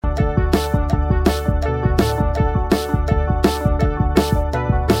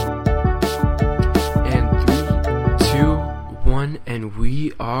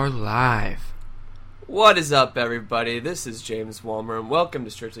are live. What is up, everybody? This is James Walmer, and welcome to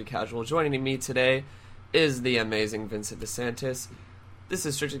Strictly Casual. Joining me today is the amazing Vincent DeSantis. This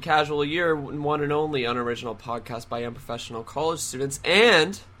is Strictly Casual, your one and only unoriginal podcast by unprofessional college students,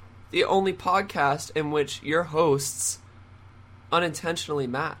 and the only podcast in which your hosts unintentionally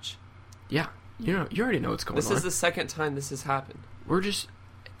match. Yeah, you already know what's going on. This is the second time this has happened.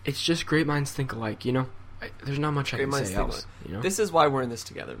 It's just great minds think alike, you know? There's not much I can say else, you know? This is why we're in this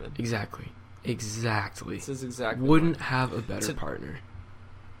together, Vin. Exactly. This is exactly Wouldn't have a better partner.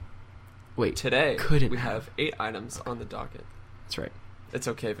 Wait, today couldn't we have 8 items on the docket. That's right. It's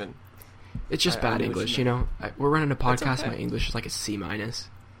okay, Vin. It's just bad English, you know? We're running a podcast, okay. My English is like a C-.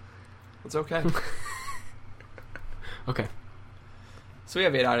 It's okay. Okay. So we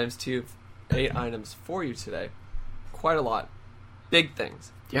have 8 items for you today. Quite a lot. Big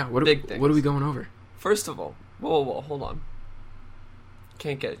things. Yeah, what things. What are we going over? First of all, whoa, hold on.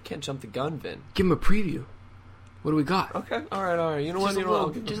 Can't jump the gun, Vin. Give him a preview. What do we got? Okay, all right. You know what? Just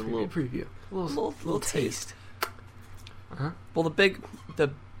a little preview. A little taste. Uh-huh. Well,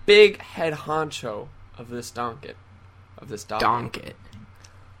 the big head honcho of this docket,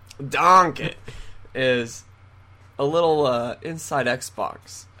 is a little inside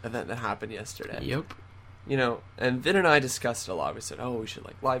Xbox event that happened yesterday. Yep. You know, and Vin and I discussed it a lot. We said, we should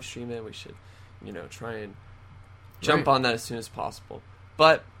live stream it. We should, try and jump on that as soon as possible.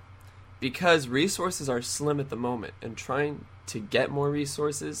 But because resources are slim at the moment, and trying to get more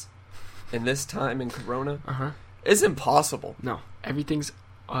resources in this time in Corona is impossible. No, everything's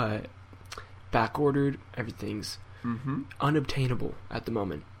back ordered. Everything's unobtainable at the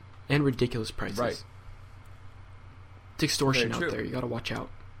moment, and ridiculous prices. Right. It's extortion out there. You gotta watch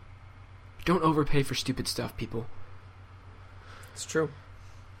out. Don't overpay for stupid stuff, people. It's true.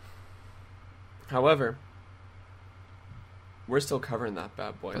 However, we're still covering that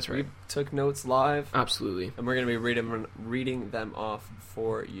bad boy. That's right. We took notes live. Absolutely. And we're going to be reading them off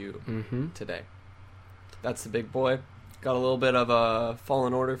for you today. That's the big boy. Got a little bit of a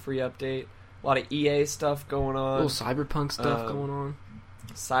Fallen Order free update. A lot of EA stuff going on. A little Cyberpunk stuff going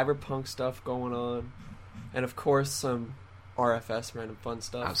on. And of course, some RFS, random fun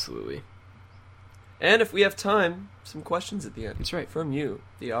stuff. Absolutely. And if we have time, some questions at the end. That's right. From you,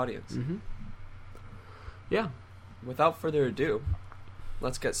 the audience. Yeah. Without further ado,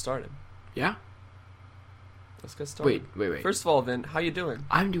 let's get started. Yeah? Let's get started. Wait. First of all, Vin, how you doing?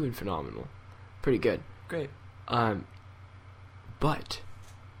 I'm doing phenomenal. Pretty good. Great. But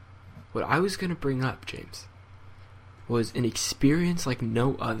what I was going to bring up, James, was an experience like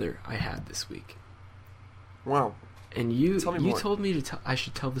no other I had this week. Wow. And you more. told me I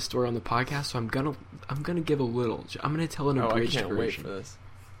should tell the story on the podcast, so I'm gonna give a little. I'm gonna tell an abridged version. I can't wait for this.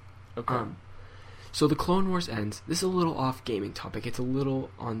 Okay. So the Clone Wars ends. This is a little off gaming topic. It's a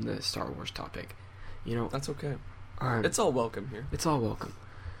little on the Star Wars topic. You know. That's okay. It's all welcome here. It's all welcome.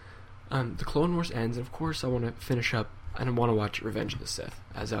 The Clone Wars ends, and of course I want to finish up, and I want to watch Revenge of the Sith,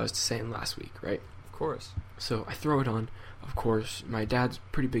 as I was saying last week, right? Of course. So I throw it on. Of course, my dad's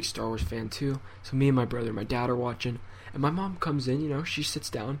a pretty big Star Wars fan too, so me and my brother and my dad are watching, and my mom comes in, she sits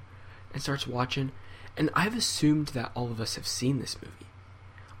down and starts watching, and I've assumed that all of us have seen this movie.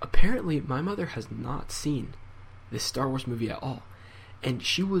 Apparently, my mother has not seen this Star Wars movie at all, and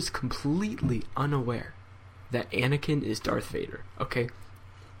she was completely unaware that Anakin is Darth Vader, okay?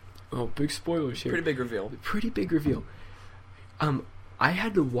 Oh, big spoilers here. Pretty big reveal. I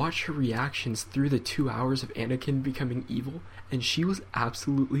had to watch her reactions through the 2 hours of Anakin becoming evil, and she was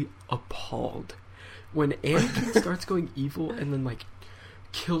absolutely appalled. When Anakin starts going evil and then,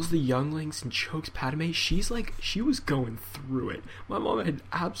 kills the younglings and chokes Padme, she was going through it. My mom had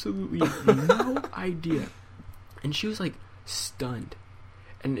absolutely no idea. And she was, stunned.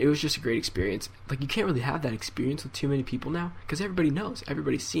 And it was just a great experience. You can't really have that experience with too many people now, because everybody knows.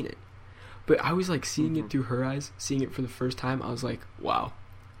 Everybody's seen it. But I was seeing it through her eyes, seeing it for the first time. I was like, wow,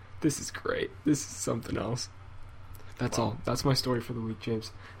 this is great. This is something else. That's all. That's my story for the week,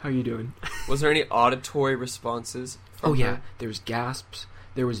 James. How you doing? Was there any auditory responses? Yeah. There was gasps.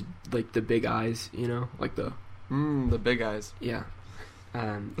 There was, the big eyes, the... the big eyes. Yeah.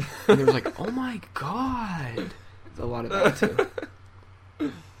 And there was oh my god. A lot of that,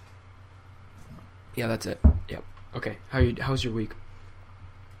 too. Yeah, that's it. Yep. Okay. How's your week?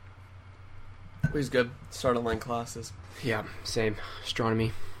 Week's good. Start online classes. Yeah, same.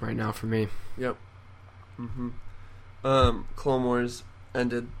 Astronomy right now for me. Yep. Clone Wars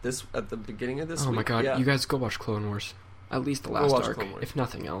ended at the beginning of this week. Oh my god, you guys go watch Clone Wars. At least the last arc, if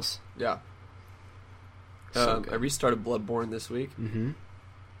nothing else. Yeah. So I restarted Bloodborne this week. Mm-hmm.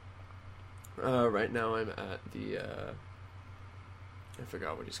 Right now I'm at the I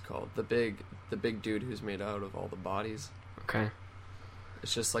forgot what he's called. The big dude who's made out of all the bodies. Okay.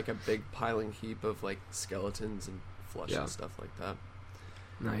 It's just like a big piling heap of like skeletons and flesh and stuff like that.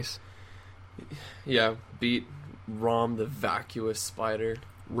 Nice. Yeah, beat Rom the vacuous spider.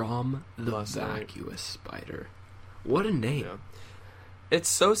 Rom the vacuous spider. What a name. Yeah. It's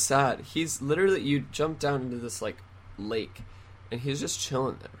so sad. He's literally, you jump down into this like lake and he's just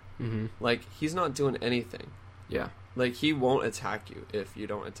chilling there. Mm-hmm. Like, he's not doing anything. Yeah. Like, he won't attack you if you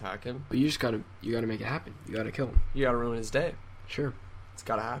don't attack him. But you gotta make it happen. You gotta kill him. You gotta ruin his day. Sure. It's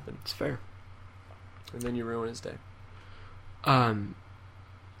gotta happen. It's fair. And then you ruin his day.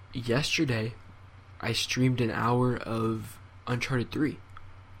 Yesterday, I streamed an hour of Uncharted 3.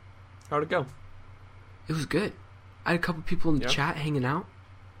 How'd it go? It was good. I had a couple people in the chat hanging out.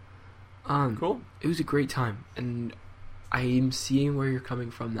 Cool. It was a great time, and I am seeing where you're coming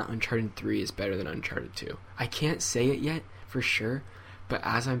from, that Uncharted 3 is better than Uncharted 2. I can't say it yet, for sure, but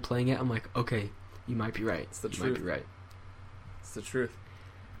as I'm playing it, I'm like, okay, you might be right. It's the you truth. might be right. It's the truth.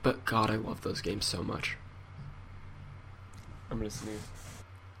 But God, I love those games so much. I'm gonna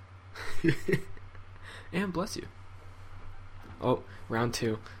sneeze. And bless you. Oh, round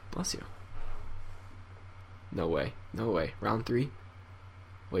 2. Bless you. No way. No way. Round 3.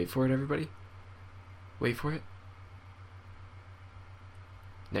 Wait for it, everybody. Wait for it.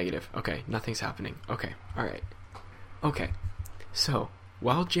 Negative. Okay, nothing's happening. Okay, alright. Okay, so,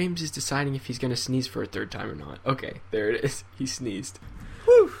 while James is deciding if he's going to sneeze for a third time or not. Okay, there it is. He sneezed.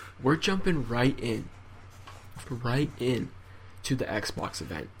 Whew. We're jumping right in to the Xbox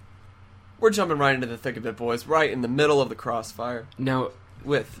event. We're jumping right into the thick of it, boys. Right in the middle of the crossfire. Now,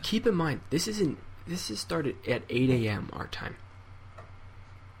 keep in mind, this is started at 8 a.m. our time.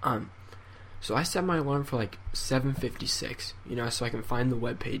 So I set my alarm for like 7:56, so I can find the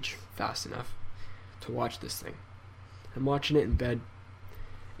webpage fast enough to watch this thing. I'm watching it in bed,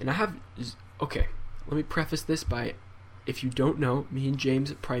 and okay, let me preface this by, if you don't know, me and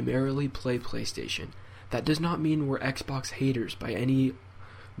James primarily play PlayStation. That does not mean we're Xbox haters by any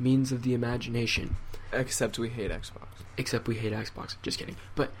means of the imagination. Except we hate Xbox. Except we hate Xbox. Just kidding.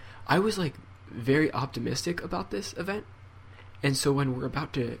 But I was like very optimistic about this event, and so when we're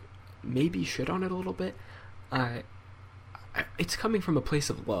about to maybe shit on it a little bit, it's coming from a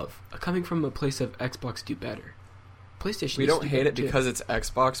place of love, coming from a place of Xbox do better. PlayStation. We don't hate it because it's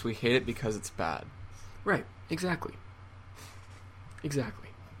Xbox. We hate it because it's bad. Right. Exactly.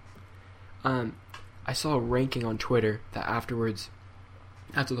 I saw a ranking on Twitter that afterwards,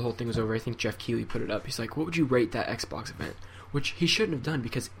 after the whole thing was over, I think Jeff Keighley put it up. He's like, "What would you rate that Xbox event?" Which he shouldn't have done,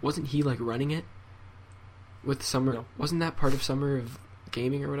 because wasn't he like running it with Summer? No. Wasn't that part of Summer of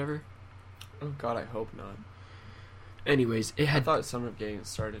Gaming or whatever? Oh God, I hope not. Anyways, I thought Summer of Gaming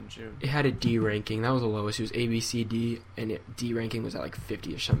started in June. It had a D ranking. That was the lowest. It was A, B, C, D, and D ranking was at like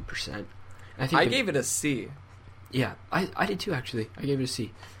 50 or something %. I gave it a C. Yeah, I did too, actually. I gave it a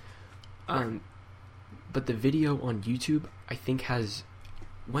C. But the video on YouTube, I think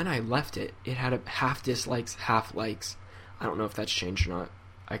when I left it, it had a half dislikes, half likes. I don't know if that's changed or not.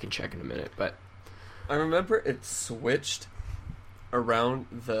 I can check in a minute, but I remember it switched around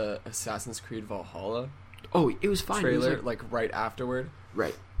the Assassin's Creed Valhalla. Oh, it was fine. Trailer, it was like right afterward.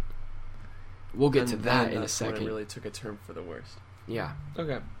 Right. We'll get to that in a second. When it really took a turn for the worst. Yeah.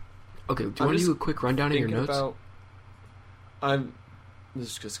 Okay. Okay. Do you want to do a quick rundown of your notes? I'm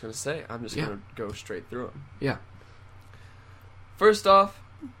just gonna say, I'm just gonna go straight through them. Yeah. First off,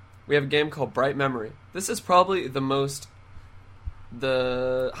 we have a game called Bright Memory. This is probably the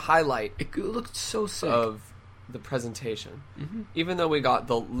highlight. It looked so sick of the presentation, even though we got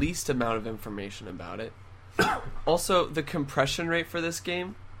the least amount of information about it. Also, the compression rate for this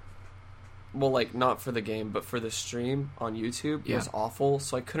game, well, like not for the game, but for the stream on YouTube, was awful.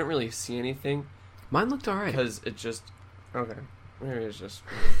 So I couldn't really see anything. Mine looked alright because it just maybe it's just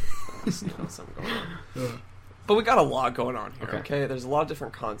something going on. But we got a lot going on here. Okay, there's a lot of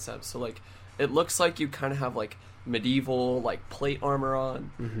different concepts. So like, it looks like you kind of have like medieval like plate armor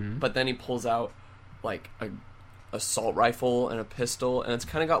on, but then he pulls out like a assault rifle and a pistol, and it's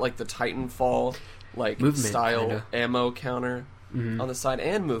kind of got like the Titanfall like movement, style ammo counter on the side,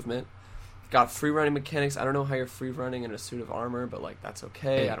 and movement. Got free running mechanics. I don't know how you're free running in a suit of armor, but like that's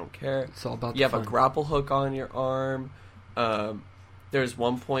okay. I don't care. It's all about you have a grapple hook on your arm. There's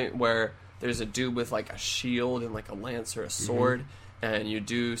one point where there's a dude with like a shield and like a lance or a sword, and you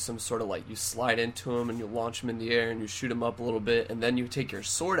do some sort of like, you slide into him and you launch him in the air and you shoot him up a little bit, and then you take your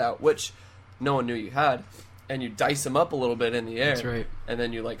sword out, which no one knew you had, and you dice him up a little bit in the air. That's right. And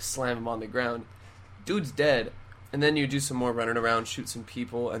then you like slam him on the ground. Dude's dead. And then you do some more running around, shoot some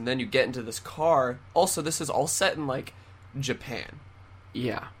people, and then you get into this car. Also, this is all set in like Japan.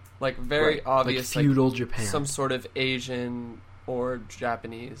 Yeah. Like, very Right. obvious, like feudal Japan. some sort of Asian or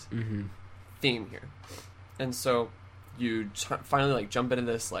Japanese Mm-hmm. theme here. And so you finally, like, jump into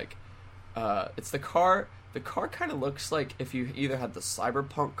this, like, it's the car. The car kind of looks like if you either had the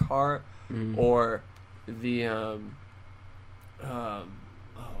Cyberpunk car or the,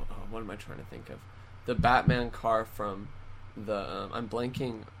 what am I trying to think of? The Batman car from the, I'm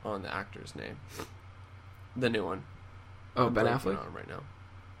blanking on the actor's name. The new one. Oh, I'm Ben blanking Affleck? on him right now.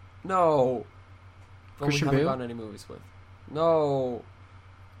 No. The one Christian we haven't Bale? gotten any movies with. No.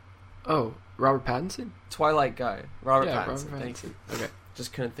 Oh, Robert Pattinson? Twilight guy. Robert Yeah, Pattinson. Robert Thank you. Okay.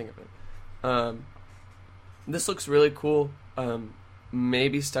 Just couldn't think of it. This looks really cool.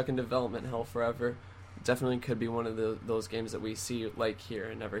 Maybe stuck in development hell forever. Definitely could be one of those games that we see like here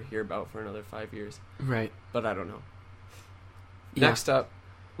and never hear about for another 5 years. Right. But I don't know. Yeah. Next up,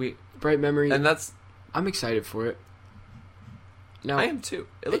 Bright Memory. and that's I'm excited for it. Now, I am too.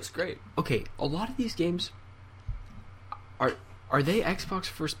 It looks great. okay, a lot of these games are they Xbox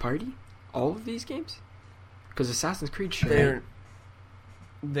first party? All of these games? Because Assassin's Creed sure.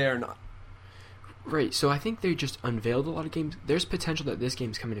 They're not. Right, so I think they just unveiled a lot of games. There's potential that this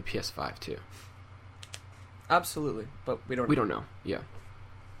game's coming to PS5 too. Absolutely, but we don't know. Yeah.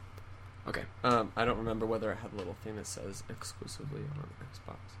 Okay. I don't remember whether it had a little thing that says exclusively on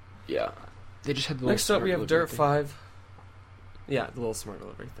Xbox. Yeah. They just had the Next up, we have Dirt 5. Yeah, the little smart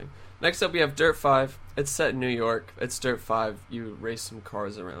delivery thing. Next up, we have Dirt 5. It's set in New York. It's Dirt 5. You race some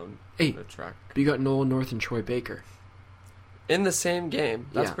cars around the track. You got Nolan North and Troy Baker. In the same game.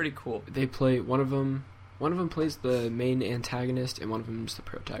 That's Yeah. pretty cool. They play one of them plays the main antagonist and one of them is the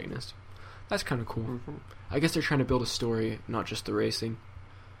protagonist. That's kind of cool. Mm-hmm. I guess they're trying to build a story, not just the racing.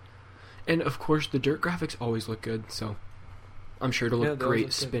 And of course, the dirt graphics always look good, so I'm sure it'll look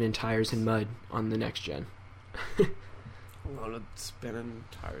great spinning tires in mud on the next gen. A lot of spinning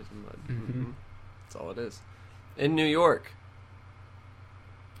tires in mud. Mm-hmm. That's all it is. In New York.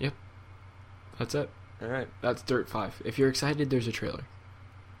 Yep. That's it. All right. That's Dirt 5. If you're excited, there's a trailer.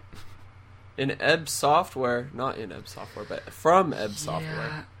 In Ebb Software, not in Ebb Software, but from Ebb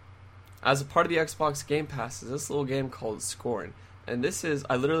Software, as a part of the Xbox Game Pass, is this little game called Scorn. And this is,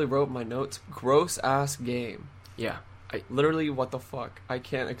 I literally wrote in my notes, gross ass game. Yeah. Literally, what the fuck? I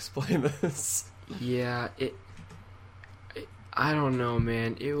can't explain this. Yeah, I don't know,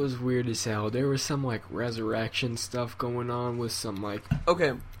 man. It was weird as hell. There was some, like, resurrection stuff going on with some, like,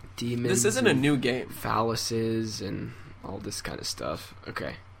 okay, demons. This isn't a new game. Phalluses and all this kind of stuff.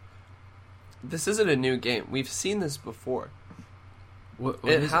 Okay. This isn't a new game. We've seen this before. What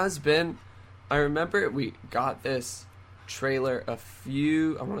it has been. I remember we got this trailer I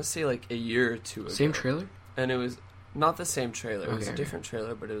want to say like a year or two ago. Same trailer? And it was not the same trailer. It was a Okay. different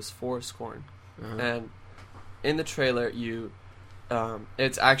trailer, but it was for Scorn. Uh-huh. And in the trailer,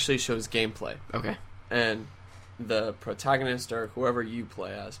 it actually shows gameplay. Okay. And the protagonist or whoever you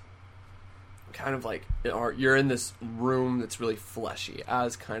play as, kind of like, you're in this room that's really fleshy,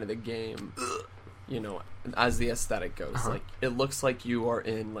 as kind of the game, as the aesthetic goes. Uh-huh. Like, it looks like you are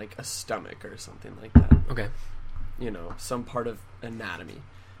in, like, a stomach or something like that. Okay. Some part of anatomy.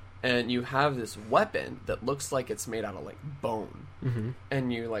 And you have this weapon that looks like it's made out of, like, bone. Mm-hmm.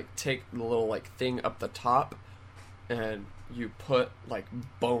 And you, like, take the little, like, thing up the top, and you put, like,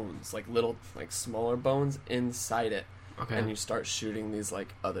 bones, like, little, like, smaller bones inside it. Okay. And you start shooting these,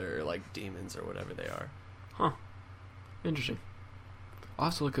 like, other, like, demons or whatever they are. Huh. Interesting. I'll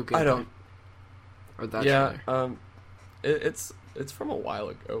have to look up gameplay. I don't... Or that yeah, trailer. it's from a while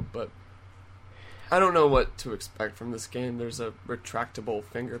ago, but I don't know what to expect from this game. There's a retractable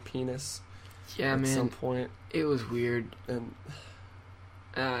finger penis Yeah, at man. some point. It was weird. And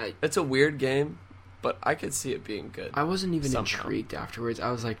it's a weird game, but I could see it being good. I wasn't even somehow. intrigued afterwards. I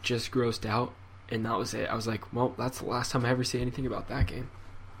was, like, just grossed out, and that was it. I was like, well, that's the last time I ever see anything about that game.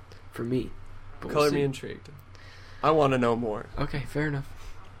 For me. But Color we'll me see. intrigued. I want to know more. Okay, fair enough.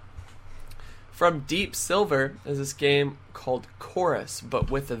 From Deep Silver is this game called Chorus,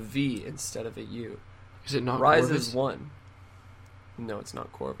 but with a V instead of a U. Is it not Rises Corvus? 1. No, it's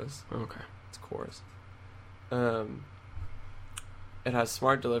not Corvus. Okay. It's Chorus. It has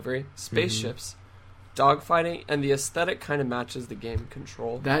smart delivery, spaceships, dogfighting, and the aesthetic kind of matches the game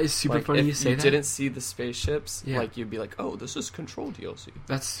Control. That is super Like, funny if you say you that. didn't see the spaceships, Yeah. like, you'd be like, oh, this is Control DLC.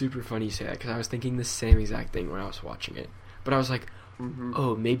 That's super funny you say that, because I was thinking the same exact thing when I was watching it. But I was like, Mm-hmm.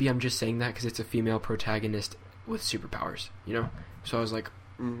 oh, maybe I'm just saying that because it's a female protagonist with superpowers, you know? So I was like,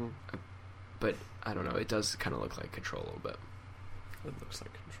 Mm-hmm. but I don't know. It does kind of look like Control a little bit. It looks like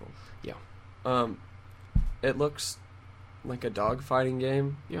Control. Yeah. It looks like a dogfighting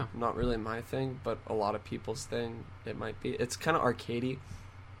game. Yeah. Not really my thing, but a lot of people's thing. It might be. It's kind of arcadey.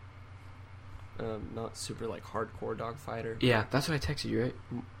 Not super like hardcore dogfighter. Yeah, that's what I texted you, right?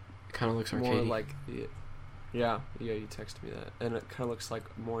 It kind of looks arcadey. More like, yeah, you texted me that, and it kind of looks like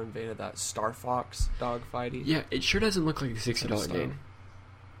more in vein of that Star Fox dogfighty. Yeah, it sure doesn't look like a $60 game.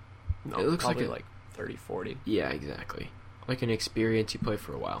 No, it looks probably like 30, 40. Yeah, exactly. Like an experience you play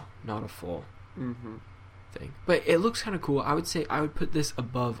for a while, not a full thing. But it looks kind of cool. I would say I would put this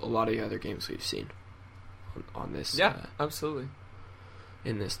above a lot of the other games we've seen on this. Yeah, absolutely.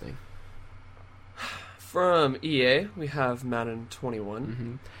 In this thing. From EA, we have Madden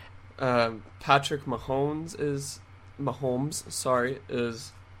 21. Patrick Mahomes is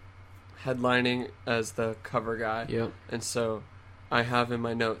headlining as the cover guy. Yep. And so I have in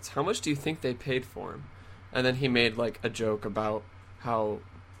my notes, how much do you think they paid for him? And then he made like a joke about how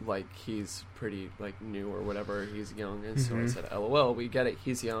like he's pretty like new or whatever, he's young, and so I said, LOL, we get it,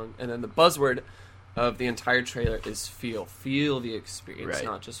 he's young. And then the buzzword of the entire trailer is feel the experience, right.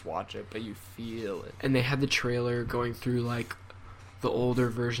 Not just watch it, but you feel it. And they had the trailer going through like the older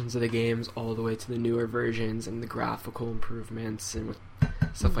versions of the games all the way to the newer versions and the graphical improvements and with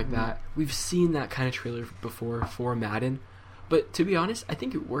stuff like that. We've seen that kind of trailer before for Madden, but to be honest, I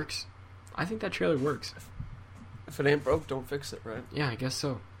think it works. I think that trailer works. If it ain't broke, don't fix it, right? Yeah, I guess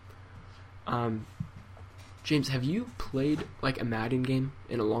so. James, have you played like a Madden game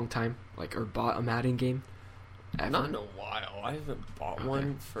in a long time? Like, or bought a Madden game? Ever? Not in a while. I haven't bought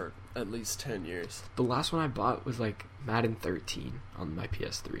one for at least 10 years. The last one I bought was like Madden 13 on my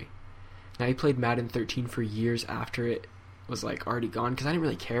PS3. Now I played Madden 13 for years after it was like already gone because I didn't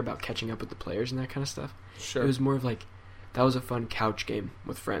really care about catching up with the players and that kind of stuff. Sure. It was more of like, that was a fun couch game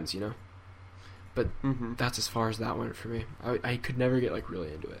with friends, you know? But that's as far as that went for me. I could never get like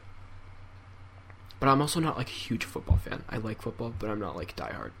really into it. But I'm also not like a huge football fan. I like football, but I'm not like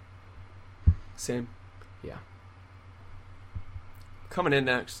diehard. Same. Yeah. Coming in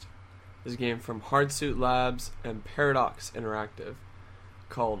next is a game from Hardsuit Labs and Paradox Interactive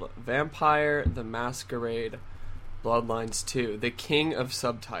called Vampire the Masquerade Bloodlines 2, the king of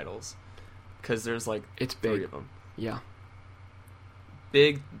subtitles. Because there's like it's three big. of them. Yeah.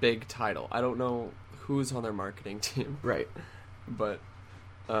 Big title. I don't know who's on their marketing team. Right. But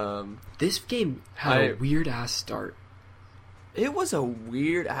this game had a weird ass start. It was a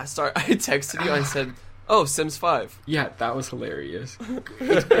weird ass start. I texted you. I said, "Oh, Sims 5." Yeah, that was hilarious.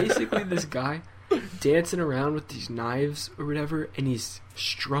 It's basically this guy dancing around with these knives or whatever, and he's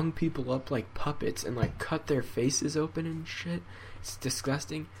strung people up like puppets and like cut their faces open and shit. It's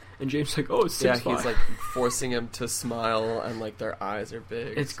disgusting. And James like, "Oh, it's Sims 5." He's like forcing him to smile, and like their eyes are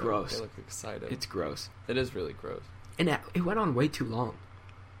big. It's so gross. They look excited. It's gross. It is really gross. And it went on way too long.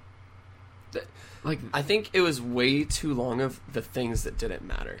 Like, I think it was way too long of the things that didn't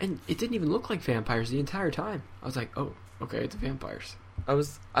matter. And it didn't even look like vampires the entire time. I was like, oh, okay, it's vampires.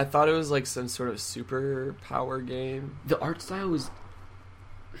 I thought it was like some sort of superpower game. The art style was,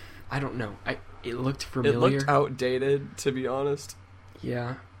 I don't know. It looked familiar. It looked outdated, to be honest.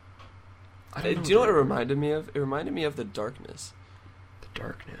 Yeah. Do you know what it reminded me of? It reminded me of The Darkness. The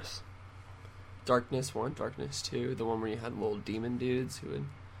Darkness. Darkness 1, Darkness 2, the one where you had little demon dudes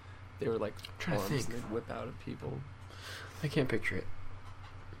they were like arms and they'd whip out at people. I can't picture it,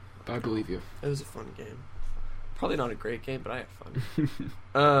 but I believe you. It was a fun game. Probably not a great game, but I had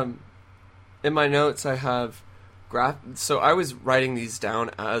fun. In my notes, I have so I was writing these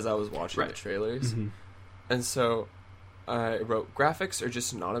down as I was watching the trailers, and so I wrote graphics are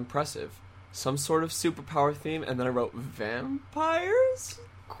just not impressive. Some sort of superpower theme, and then I wrote vampires.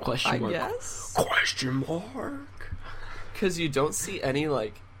 Question mark. I guess. Question mark. Because you don't see any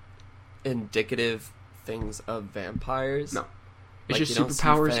like indicative things of vampires. No, it's like, just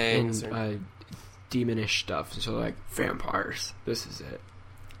superpowers and demonish stuff. So like vampires. This is it.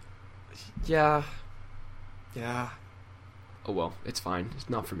 Yeah. Oh well, it's fine. It's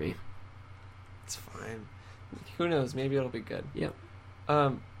not for me. It's fine. Who knows? Maybe it'll be good. Yep.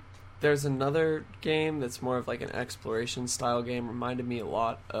 There's another game that's more of like an exploration style game. Reminded me a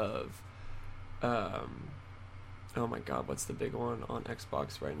lot of oh my god, what's the big one on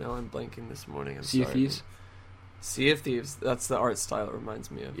Xbox right now? I'm blanking this morning. I'm Sea sorry. of Thieves? Sea of Thieves. That's the art style it reminds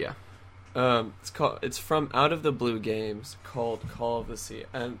me of. Yeah. It's from Out of the Blue Games called Call of the Sea.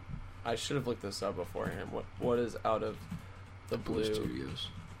 And I should have looked this up beforehand. What is Out of the Blue Studios?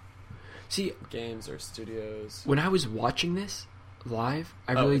 See, games or studios? When I was watching this live,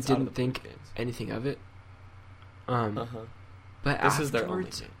 I really didn't think anything of it. But this is their only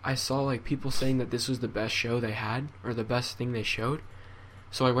afterwards, game. I saw like people saying that this was the best show they had, or the best thing they showed.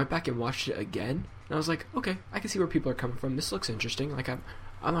 So I went back and watched it again, And I was like, okay, I can see where people are coming from. This looks interesting. Like, I'm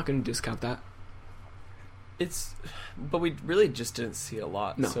not going to discount that. But we really just didn't see a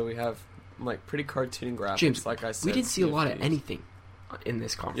lot. No. So we have, like, pretty cartoon graphics, James, like I said. we didn't see a lot of CFDs. anything in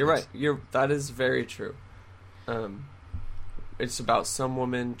this conference. You're right. That is very true. It's about some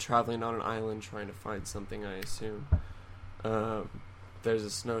woman traveling on an island trying to find something, I assume. There's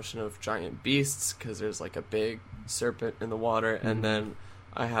this notion of giant beasts, because there's, like, a big serpent in the water, and then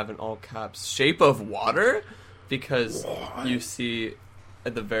I have in all caps, shape of water, because you see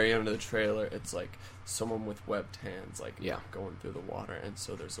at the very end of the trailer, it's, like, someone with webbed hands, like, going through the water, and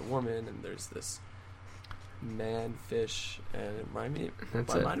so there's a woman, and there's this man-fish, and it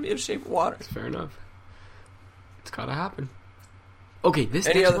reminded me of Shape of Water. That's fair enough. It's gotta happen. Okay, this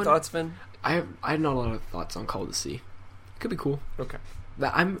Any next other one, thoughts, Vin? I have not a lot of thoughts on Call of the Sea. Could be cool. Okay.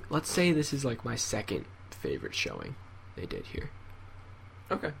 Let's say this is like my second favorite showing they did here.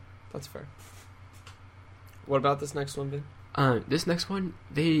 Okay, that's fair. What about this next one, Vin? This next one,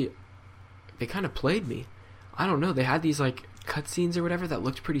 they kind of played me. I don't know. They had these like cutscenes or whatever that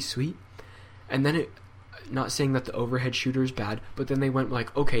looked pretty sweet, and then not saying that the overhead shooter is bad, but then they went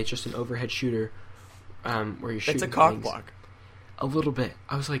like, okay, it's just an overhead shooter, where you're shooting. It's a cock things. block. A little bit.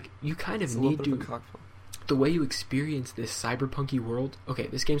 I was like, you kind of It's a need little bit to. of a cock block. The way you experience this cyberpunky world. Okay,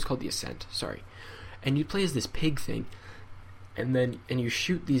 this game's called The Ascent. Sorry, and you play as this pig thing, and you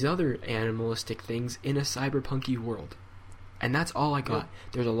shoot these other animalistic things in a cyberpunky world, and that's all I got. Yeah.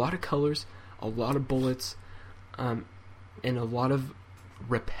 There's a lot of colors, a lot of bullets, and a lot of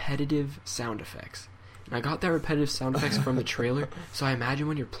repetitive sound effects. And I got that repetitive sound effects from the trailer, so I imagine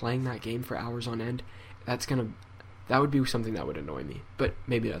when you're playing that game for hours on end, that would be something that would annoy me. But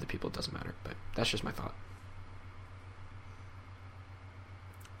maybe to other people it doesn't matter. But that's just my thought.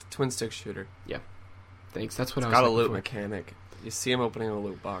 Twin stick shooter. Yeah. Thanks. That's what It's I was got a looking loot for. mechanic. You see him opening a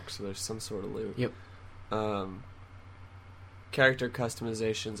loot box, so there's some sort of loot. Yep. Character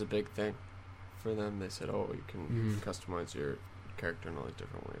customization's a big thing for them. They said, oh, you can customize your character in all these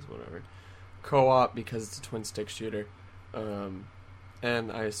different ways, whatever. Co-op, because it's a twin stick shooter.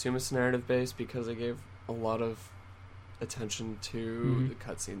 And I assume it's narrative based because they gave a lot of attention to the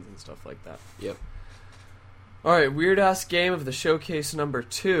cutscenes and stuff like that. Yep. Alright, weird ass game of the showcase number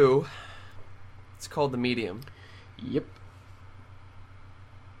 2. It's called The Medium. Yep.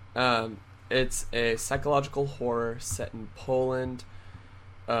 It's a psychological horror set in Poland.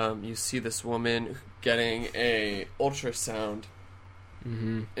 You see this woman getting a ultrasound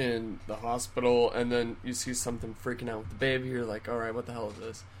in the hospital, and then you see something freaking out with the baby. You're like, alright, what the hell is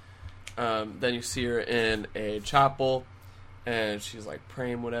this? Then you see her in a chapel, and she's like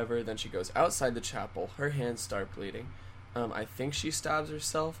praying, whatever. Then she goes outside the chapel. Her hands start bleeding. I think she stabs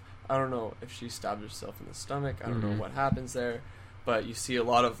herself. I don't know if she stabs herself in the stomach. I don't know what happens there. But you see a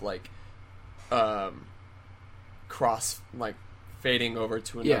lot of like cross, like fading over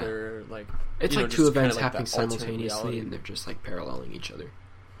to another, like it's like just two kinda events like happening that alternate simultaneously, reality. and they're just like paralleling each other.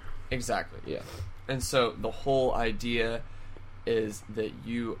 Exactly. Yeah. And so the whole idea is that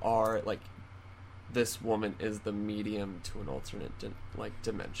you are like, this woman is the medium to an alternate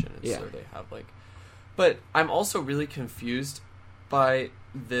dimension, and so they have like. But I'm also really confused by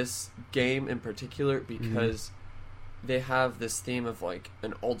this game in particular because they have this theme of like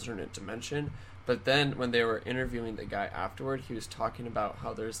an alternate dimension, but then when they were interviewing the guy afterward, he was talking about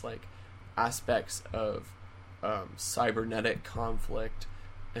how there's like aspects of cybernetic conflict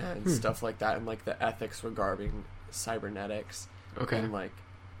and stuff like that, and like the ethics regarding cybernetics, and like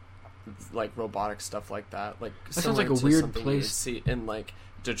robotic stuff like that. Like that sounds like a to weird something you place. would see in like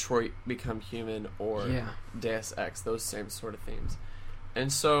Detroit Become Human or Deus Ex, those same sort of themes.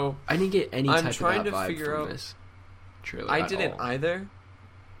 And so I didn't get any I'm type trying of that to vibe figure from out. this trailer. I at didn't all. either.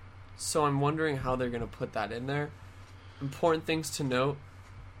 So I'm wondering how they're going to put that in there. Important things to note.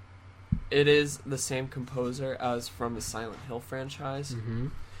 It is the same composer as from the Silent Hill franchise.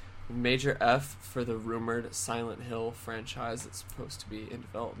 Major F for the rumored Silent Hill franchise that's supposed to be in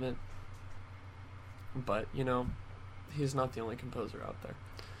development. But, you know, he's not the only composer out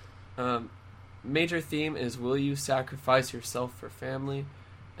there. Major theme is, will you sacrifice yourself for family?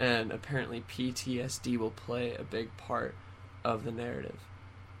 And apparently PTSD will play a big part of the narrative.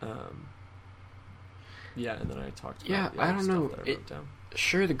 Yeah, and then I talked about the I other don't stuff know. that I wrote down.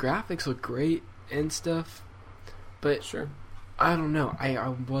 Sure, the graphics look great and stuff, but Sure. I don't know. I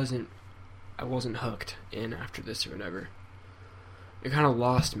wasn't hooked in after this or whatever. It kind of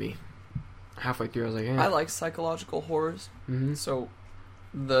lost me halfway through. I was like, I like psychological horrors, Mm-hmm. so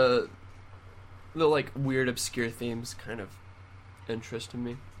the like weird obscure themes kind of interested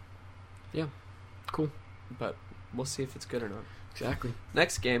me. Yeah, cool. But we'll see if it's good or not. Exactly.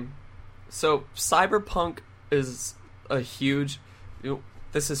 Next game So Cyberpunk is a huge.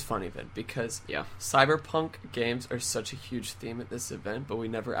 This is funny, Vin, because Cyberpunk games are such a huge theme at this event, but we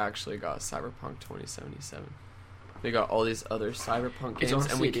never actually got Cyberpunk 2077. We got all these other Cyberpunk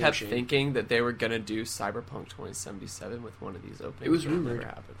games, and we kept thinking that they were gonna do Cyberpunk 2077 with one of these openings. It was rumored. It never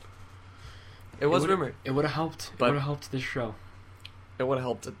happened. It was rumored. It would have helped. It would have helped this show. It would have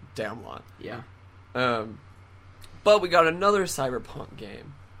helped a damn lot. Yeah. But we got another Cyberpunk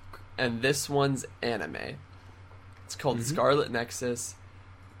game, and this one's anime. It's called Scarlet Nexus.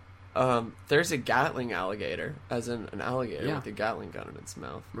 There's a Gatling alligator, as in an alligator with a Gatling gun in its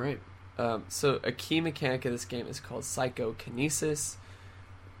mouth. Right. So a key mechanic of this game is called psychokinesis,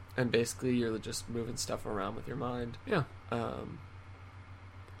 and basically you're just moving stuff around with your mind. Yeah.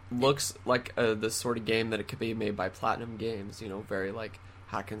 Looks like the sort of game that it could be made by Platinum Games. Very like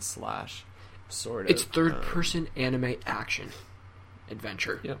hack and slash sort of. It's third-person anime action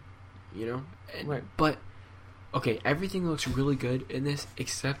adventure. Yep. Right. But okay, everything looks really good in this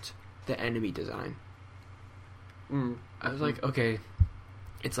except the enemy design. I was like, okay,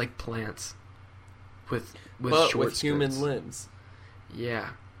 it's like plants with short with human skirts. limbs.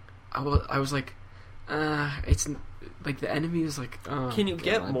 Yeah, I was like, it's like the enemy is like. Oh, Can you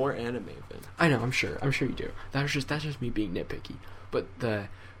get God. more anime, Vin? I know, I'm sure you do. That's just me being nitpicky. But the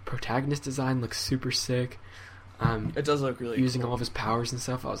protagonist design looks super sick. It does look really using cool. all of his powers and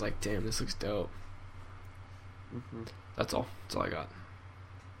stuff. I was like, damn, this looks dope. That's all I got.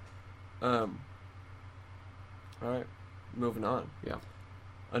 Alright, moving on. Yeah.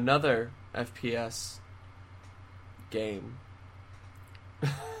 Another FPS game.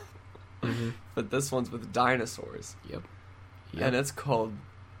 But this one's with dinosaurs. Yep. And it's called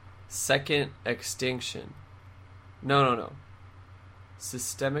Second Extinction. No.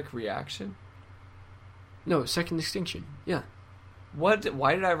 Systemic Reaction? No, Second Extinction. Yeah. Why did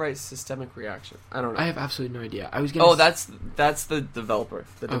I write Systemic Reaction? I don't know. I have absolutely no idea. I was gonna. That's the developer.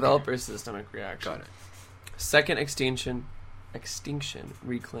 The developer is Systemic Reaction. Got it. Second Extinction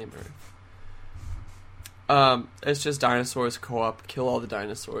Reclaim Earth. It's just dinosaurs co-op, kill all the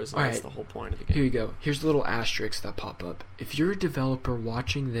dinosaurs, and that's the whole point of the game. Here you go. Here's the little asterisks that pop up. If you're a developer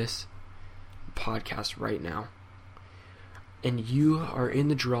watching this podcast right now, and you are in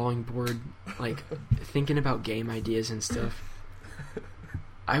the drawing board, like, thinking about game ideas and stuff,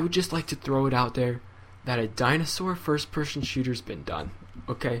 I would just like to throw it out there that a dinosaur first-person shooter's been done,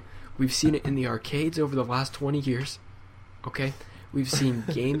 okay? We've seen it in the arcades over the last 20 years, okay? We've seen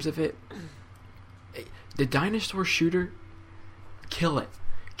games of it. The dinosaur shooter, kill it.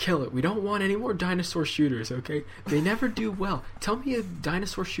 Kill it. We don't want any more dinosaur shooters, okay? They never do well. Tell me a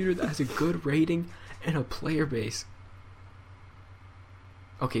dinosaur shooter that has a good rating and a player base.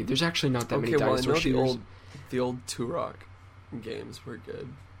 Okay, there's actually not that many dinosaur shooters. The old Turok games were good.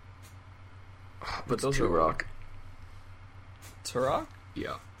 But those Turok? Turok?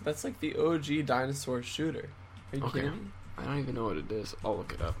 Yeah. That's like the OG dinosaur shooter. Are you kidding me? I don't even know what it is. I'll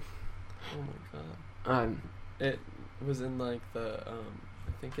look it up. Oh my god. It was in like the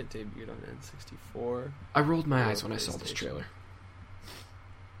I think it debuted on N64. I rolled my eyes when I saw this trailer.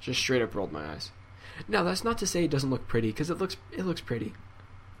 Just straight up rolled my eyes. Now that's not to say it doesn't look pretty, because it looks pretty.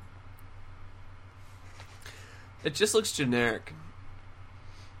 It just looks generic.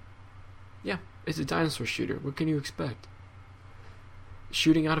 Yeah, it's a dinosaur shooter. What can you expect?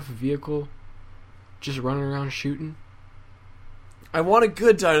 Shooting out of a vehicle, just running around shooting. I want a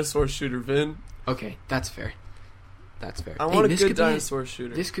good dinosaur shooter, Vin. Okay, that's fair. I want a good dinosaur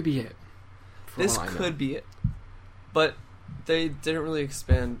shooter. This could be it. This could be it. But they didn't really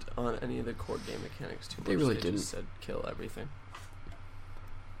expand on any of the core game mechanics too much. They really didn't. Just said kill everything.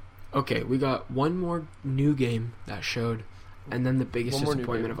 Okay, we got one more new game that showed, and then the biggest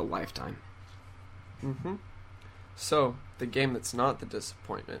disappointment of a lifetime. So, the game that's not the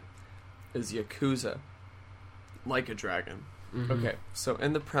disappointment is Yakuza Like a Dragon. Okay, so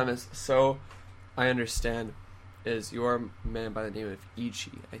in the premise, I understand, is you're a man by the name of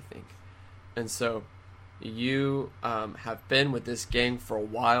Ichi, I think. And so, you have been with this gang for a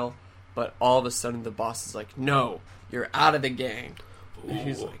while, but all of a sudden the boss is like, no, you're out of the gang. And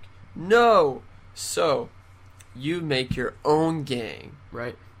he's like, no! So, you make your own gang.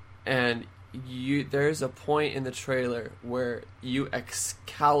 Right. And there's a point in the trailer where you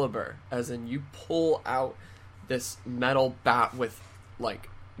Excalibur, as in you pull out this metal bat with, like,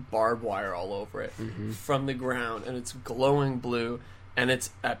 barbed wire all over it from the ground, and it's glowing blue, and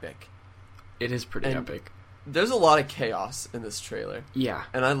it's epic. It is pretty epic. There's a lot of chaos in this trailer. Yeah.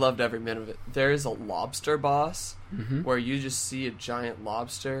 And I loved every minute of it. There is a lobster boss where you just see a giant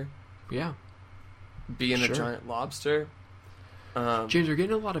lobster. Yeah. Being a giant lobster. James, we're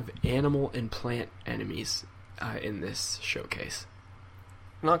getting a lot of animal and plant enemies in this showcase.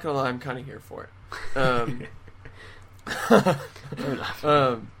 I'm not gonna lie, I'm kind of here for it. Fair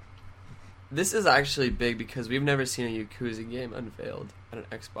enough. This is actually big because we've never seen a Yakuza game unveiled at an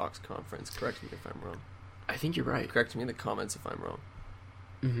Xbox conference. Correct me if I'm wrong. I think you're right. Correct me in the comments if I'm wrong.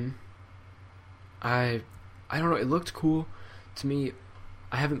 Mm-hmm. I don't know. It looked cool to me.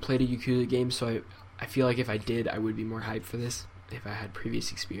 I haven't played a Yakuza game, so I feel like if I did, I would be more hyped for this if I had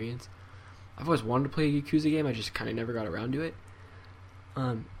previous experience. I've always wanted to play a Yakuza game. I just kind of never got around to it.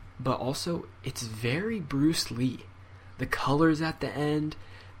 But also, it's very Bruce Lee. The colors at the end,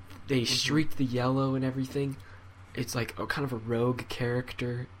 they streaked the yellow and everything. It's like a kind of a rogue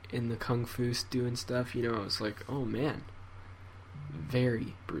character in the Kung Fu doing stuff. You know, it's like, oh man.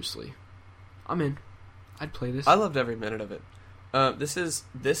 Very Bruce Lee. I'm in. I'd play this. I loved every minute of it.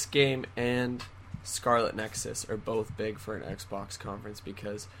 This game and Scarlet Nexus are both big for an Xbox conference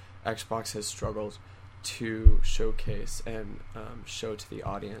because Xbox has struggled to showcase and show to the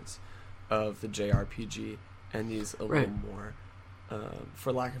audience of the JRPG and these a little more,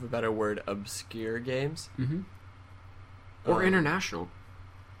 for lack of a better word, obscure games. Mm-hmm. Or international.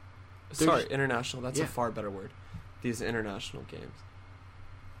 Sorry, international. That's a far better word. These international games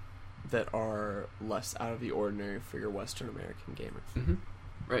that are less out of the ordinary for your Western American gamers. Mm-hmm.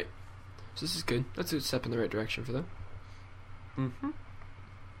 Right. So this is good. That's a step in the right direction for them. Mm-hmm.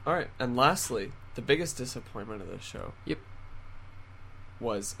 All right, and lastly, the biggest disappointment of this show. Yep.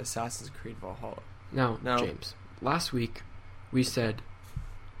 Was Assassin's Creed Valhalla. Now, James, last week we said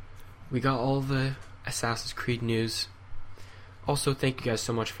we got all the Assassin's Creed news. Also, thank you guys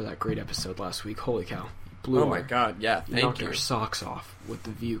so much for that great episode last week. Holy cow. You blew my god, yeah, you knocked our socks off with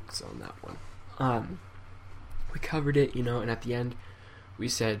the views on that one. We covered it, and at the end we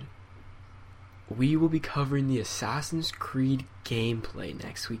said we will be covering the Assassin's Creed gameplay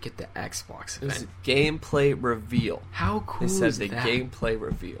next week at the Xbox event. It was a gameplay reveal. How cool is that? They said the gameplay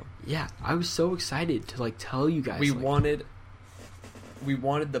reveal. Yeah, I was so excited to tell you guys. We wanted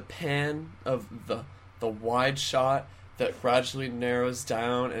the pan of the wide shot that gradually narrows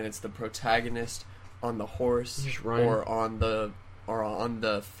down, and it's the protagonist on the horse or on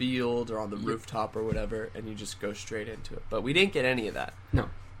the field or on the rooftop or whatever, and you just go straight into it. But we didn't get any of that. No.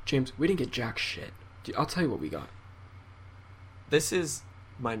 James, we didn't get jack shit. Dude, I'll tell you what we got. This is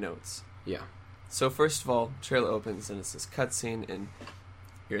my notes. Yeah. So first of all, trailer opens and it's this cutscene, and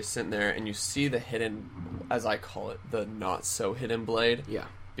you're sitting there and you see the hidden, as I call it, the not so hidden blade. Yeah.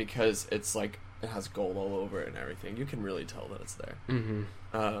 Because it's like it has gold all over it and everything. You can really tell that it's there. Mm-hmm.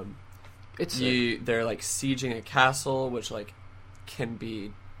 They're sieging a castle, which can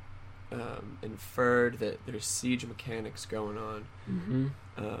be inferred that there's siege mechanics going on. Mm-hmm.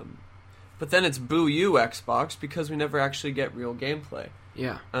 But then it's boo you, Xbox, because we never actually get real gameplay.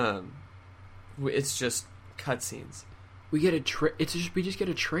 Yeah. It's just cutscenes. We just get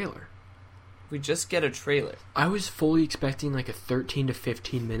a trailer. We just get a trailer. I was fully expecting a 13 to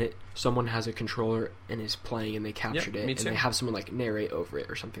 15 minute. Someone has a controller and is playing, and they captured it, me too. And they have someone narrate over it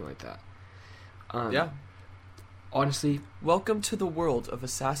or something like that. Yeah. Honestly, welcome to the world of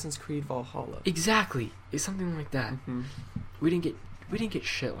Assassin's Creed Valhalla. Exactly, it's something like that. Mm-hmm. We didn't get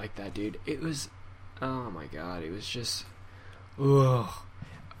shit like that, dude. It was, oh my god, it was just, ugh.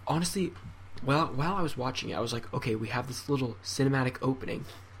 Honestly, while I was watching it, I was like, okay, we have this little cinematic opening,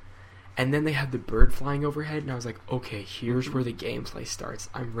 and then they had the bird flying overhead, and I was like, okay, here's where the gameplay starts.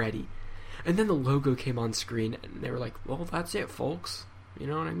 I'm ready. And then the logo came on screen, and they were like, well, that's it, folks. You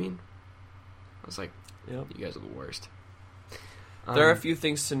know what I mean? I was like, yep, you guys are the worst. There are a few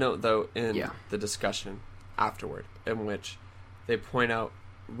things to note, though, in the discussion afterward, in which they point out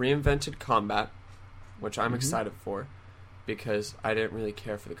reinvented combat, which I'm excited for, because I didn't really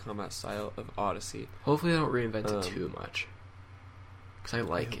care for the combat style of Odyssey. Hopefully they don't reinvent it too much, because I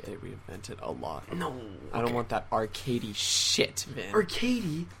like it. They reinvent it a lot. No. I don't want that arcadey shit, man.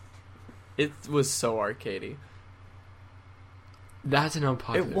 Arcadey? It was so arcadey. That's an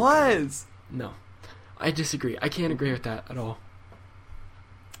unpopular It was! No. I disagree. I can't agree with that at all.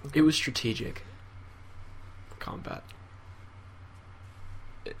 Okay. It was strategic combat.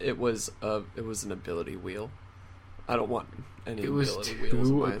 It was an ability wheel. I don't want any ability wheels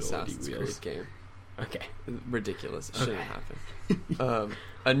in my Assassin's Creed game. Okay. Ridiculous. It shouldn't happen.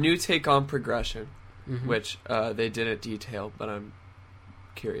 A new take on progression, which they didn't detail, but I'm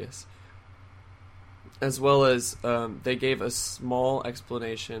curious. As well as they gave a small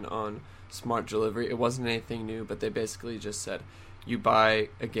explanation on smart delivery. It wasn't anything new, but they basically just said you buy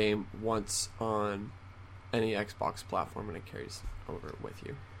a game once on any Xbox platform and it carries over with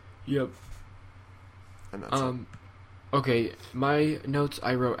you. Yep. And that's it. Okay, my notes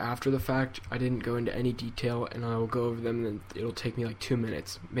I wrote after the fact. I didn't go into any detail, and I will go over them, and it'll take me like 2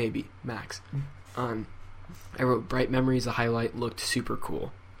 minutes, maybe, max. I wrote Bright Memories, the highlight, looked super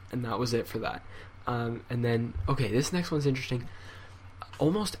cool, and that was it for that. And then, okay, this next one's interesting.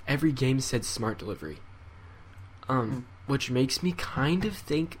 Almost every game said smart delivery. Which makes me kind of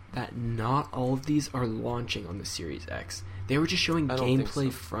think that not all of these are launching on the Series X. They were just showing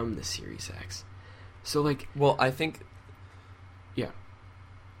gameplay from the Series X. So, like... Well, I think... Yeah.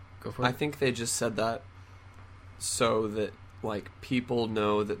 Go for it. I think they just said that so that, like, people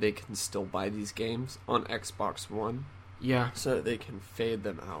know that they can still buy these games on Xbox One. Yeah. So that they can fade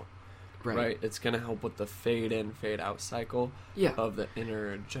them out. Right? It's going to help with the fade in, fade out cycle of the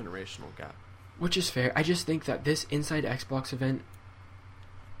intergenerational gap. Which is fair. I just think that this Inside Xbox event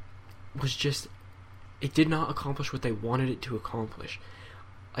was just... It did not accomplish what they wanted it to accomplish.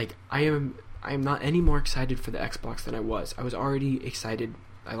 Like, I am not any more excited for the Xbox than I was. I was already excited.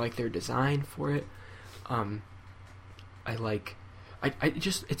 I like their design for it.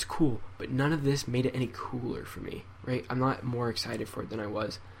 It's cool, but none of this made it any cooler for me, right? I'm not more excited for it than I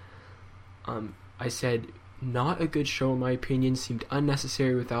was. I said, not a good show in my opinion, seemed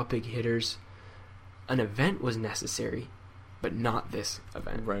unnecessary without big hitters. An event was necessary, but not this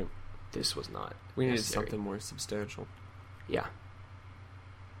event. Right. This was not We needed necessary. something more substantial. Yeah.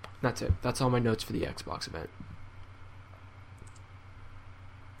 That's it. That's all my notes for the Xbox event.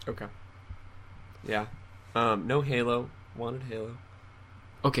 Okay. Yeah. No Halo. Wanted Halo.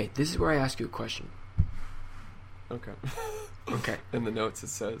 Okay, this is where I ask you a question. Okay. Okay. In the notes it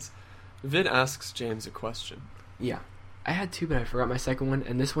says, Vid asks James a question. Yeah. I had two, but I forgot my second one,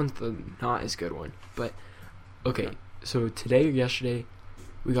 and this one's the not as good one. But, okay, so today or yesterday,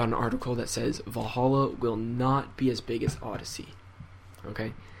 we got an article that says Valhalla will not be as big as Odyssey.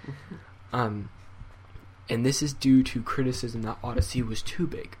 Okay? And this is due to criticism that Odyssey was too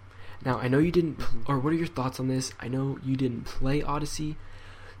big. Now, I know you didn't... Or what are your thoughts on this? I know you didn't play Odyssey,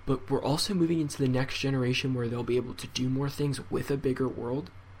 but we're also moving into the next generation where they'll be able to do more things with a bigger world.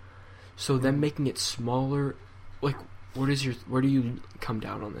 So them making it smaller... Like, where do you come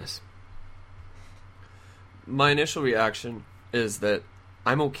down on this? My initial reaction is that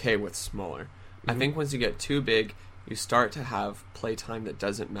I'm okay with smaller. I think once you get too big, you start to have playtime that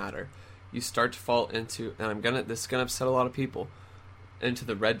doesn't matter. You start to fall into, and this is gonna upset a lot of people, into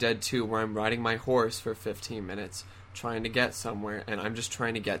the Red Dead 2 where I'm riding my horse for 15 minutes trying to get somewhere, and I'm just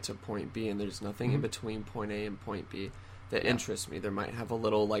trying to get to point B, and there's nothing in between point A and point B that interests me. There might have a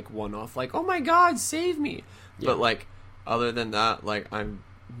little like one-off, like, oh my god, save me, but like other than that, like I'm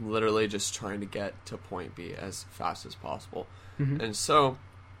literally just trying to get to point B as fast as possible. And so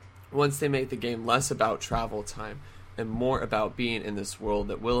once they make the game less about travel time and more about being in this world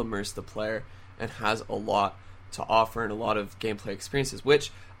that will immerse the player and has a lot to offer and a lot of gameplay experiences,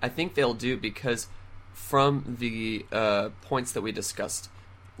 which I think they'll do, because from the points that we discussed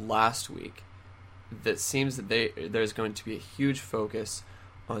last week, that seems that there's going to be a huge focus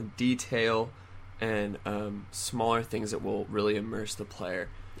on detail and smaller things that will really immerse the player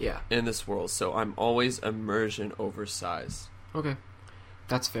in this world. So I'm always immersion over size. Okay,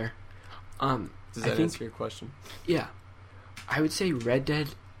 that's fair. Does that answer your question? Yeah. I would say Red Dead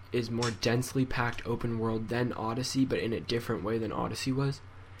is more densely packed open world than Odyssey, but in a different way than Odyssey was.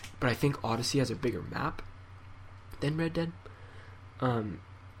 But I think Odyssey has a bigger map than Red Dead.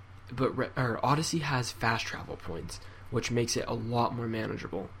 But Odyssey has fast travel points, which makes it a lot more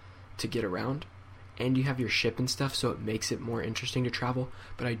manageable to get around. And you have your ship and stuff, so it makes it more interesting to travel.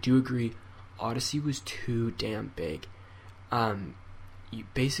 But I do agree, Odyssey was too damn big. You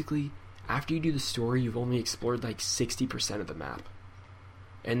basically, after you do the story, you've only explored like 60% of the map.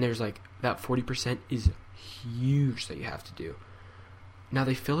 And there's like, that 40% is huge that you have to do. Now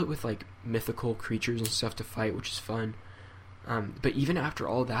they fill it with like mythical creatures and stuff to fight, which is fun. But even after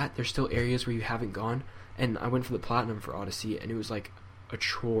all that, there's still areas where you haven't gone. And I went for the platinum for Odyssey, and it was like a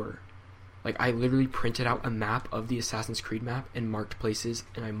chore. Like, I literally printed out a map of the Assassin's Creed map and marked places,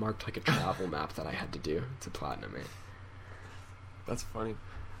 and I marked like a travel map that I had to do to platinum it. That's funny.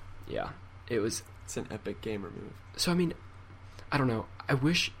 Yeah, it's an epic gamer move. So I mean, I don't know. I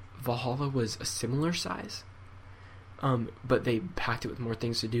wish Valhalla was a similar size, but they packed it with more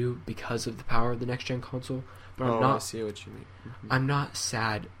things to do because of the power of the next gen console. But I see what you mean. I'm not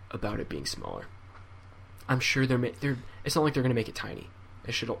sad about it being smaller. I'm sure they're. It's not like they're gonna make it tiny.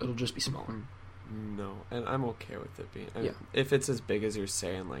 It'll just be smaller. No, and I'm okay with it being. If it's as big as you're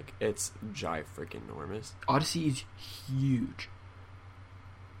saying, like it's freaking enormous. Odyssey is huge.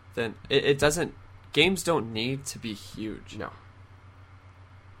 Then it doesn't. Games don't need to be huge. No.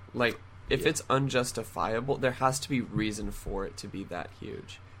 Like if it's unjustifiable, there has to be reason for it to be that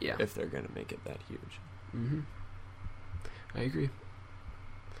huge. Yeah. If they're going to make it that huge. Mm-hmm. I agree.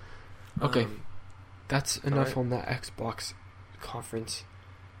 Okay. That's enough on that Xbox conference.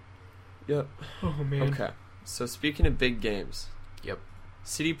 Yep. Oh, man. Okay. So speaking of big games. Yep.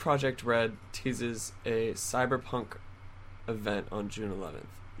 CD Projekt Red teases a Cyberpunk event on June 11th.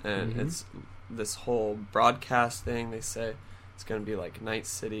 And it's this whole broadcast thing. They say it's going to be like Night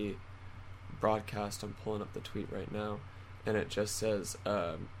City broadcast. I'm pulling up the tweet right now. And it just says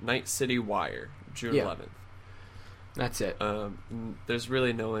Night City Wire, June 11th. That's it. There's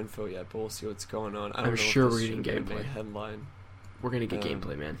really no info yet, but we'll see what's going on. I'm sure we're getting gameplay. Headline. We're going to get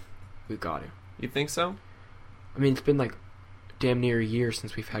gameplay, man. We got it. You think so? I mean, it's been like damn near a year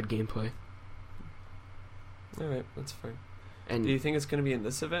since we've had gameplay. Alright, that's fine. And do you think it's going to be in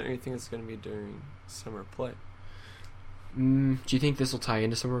this event, or do you think it's going to be during Summer Play? Do you think this will tie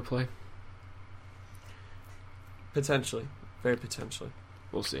into Summer Play? Potentially. Very potentially.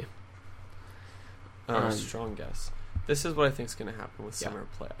 We'll see. Strong guess. This is what I think is going to happen with Summer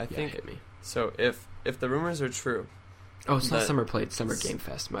Play. I think hit me. So if the rumors are true... Oh, it's not Summer Play, it's Summer Game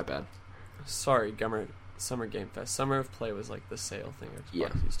Fest. My bad. Sorry, Summer Game Fest. Summer of Play was like the sale thing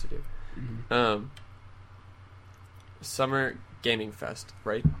Xbox used to do. Mm-hmm. Summer Gaming Fest,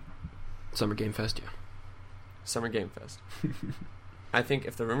 right? Summer Game Fest, yeah. Summer Game Fest. I think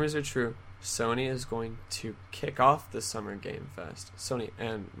if the rumors are true, Sony is going to kick off the Summer Game Fest. Sony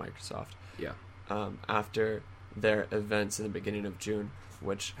and Microsoft. Yeah. After their events in the beginning of June,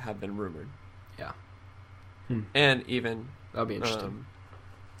 which have been rumored. Yeah. And even... That'll be interesting.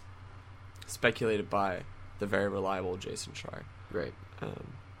 Speculated by the very reliable Jason Schreier. Right.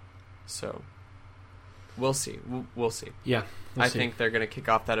 So, we'll see. We'll see. Yeah. I think they're going to kick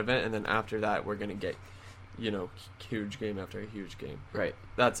off that event, and then after that, we're going to get, huge game after a huge game. Right.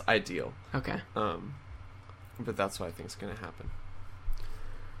 That's ideal. Okay. But that's what I think is going to happen.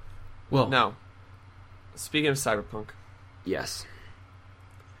 Well. Now, speaking of Cyberpunk. Yes.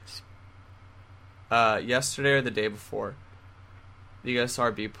 Yesterday or the day before, the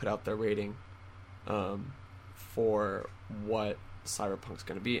ESRB put out their rating for what Cyberpunk's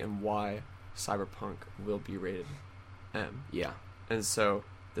going to be and why Cyberpunk will be rated M. Yeah. And so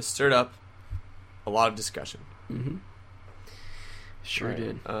this stirred up a lot of discussion. Mm-hmm. Sure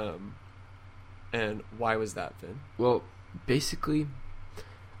did. And why was that, Vin? Well, basically,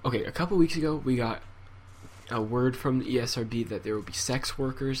 okay, a couple weeks ago we got a word from the ESRB that there will be sex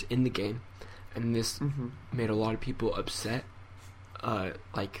workers in the game, and this made a lot of people upset. There's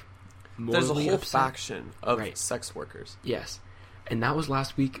a whole upset. faction of sex workers. Yes. And that was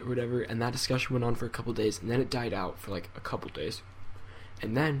last week or whatever, and that discussion went on for a couple days, and then it died out for like a couple days.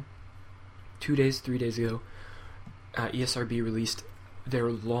 And then, 3 days ago, ESRB released their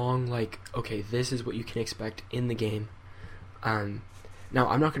long, okay, this is what you can expect in the game. Now,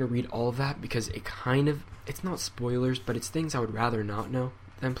 I'm not going to read all of that because it's not spoilers, but it's things I would rather not know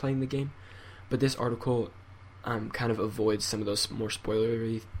than playing the game. But this article kind of avoids some of those more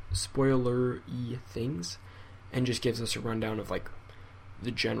spoilery things and just gives us a rundown of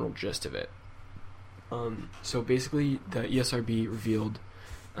the general gist of it. So basically, the ESRB revealed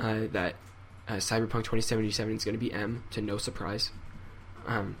that Cyberpunk 2077 is going to be M, to no surprise.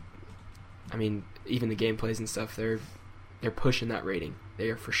 I mean, even the gameplays and stuff, they're pushing that rating. They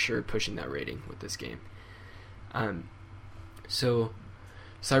are for sure pushing that rating with this game. So,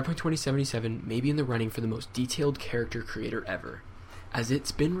 Cyberpunk 2077 may be in the running for the most detailed character creator ever, as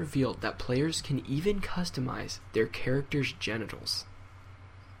it's been revealed that players can even customize their character's genitals.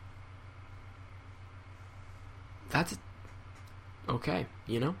 That's okay,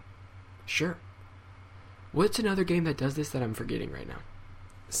 Sure. What's another game that does this that I'm forgetting right now?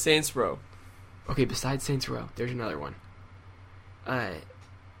 Saints Row. Okay, besides Saints Row, there's another one.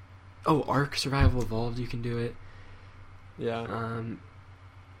 Ark Survival Evolved, you can do it. Yeah.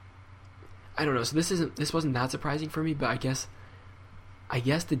 I don't know. So this wasn't that surprising for me, but I guess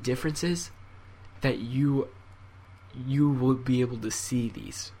the difference is that you will be able to see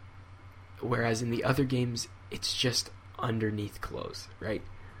these, whereas in the other games it's just underneath clothes, right?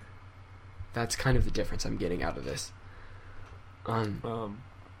 That's kind of the difference I'm getting out of this. I'm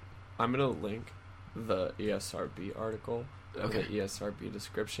gonna link the ESRB article, the ESRB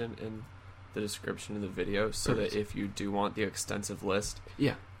description in the description of the video, so that if you do want the extensive list,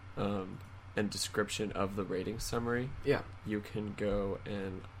 and description of the rating summary, you can go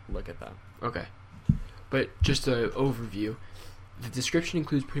and look at that. Okay, but just an overview. The description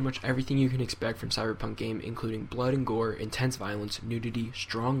includes pretty much everything you can expect from Cyberpunk game, including blood and gore, intense violence, nudity,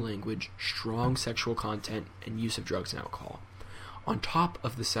 strong language, strong sexual content, and use of drugs and alcohol. on top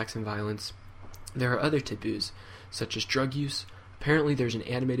of the sex and violence, there are other taboos, such as drug use. Apparently there's an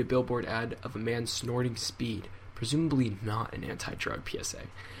animated billboard ad of a man snorting speed, presumably not an anti-drug PSA,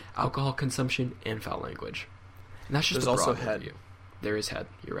 alcohol consumption, and foul language. And that's just There's a broad also head. overview. There is head.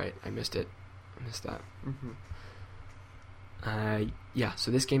 You're right. I missed it. I missed that. Yeah,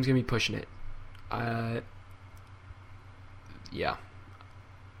 so this game's going to be pushing it. Yeah.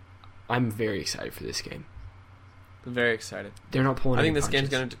 I'm very excited for this game. I'm very excited. They're not pulling I think any this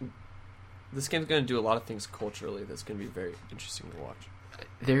punches. game's going to do a lot of things culturally that's going to be very interesting to watch.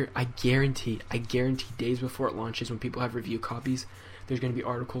 I guarantee days before it launches, when people have review copies, there's going to be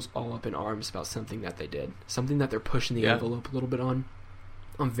articles all up in arms about something that they did. Something that they're pushing the envelope a little bit on.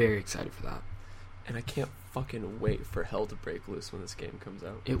 I'm very excited for that. And I can't fucking wait for hell to break loose when this game comes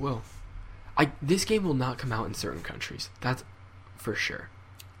out. It will. This game will not come out in certain countries. That's for sure.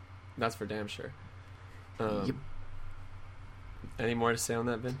 That's for damn sure. Yep. Any more to say on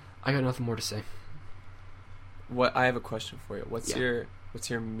that, Ben? I got nothing more to say. I have a question for you. What's Yeah.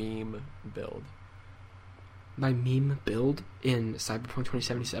 your meme build? My meme build in Cyberpunk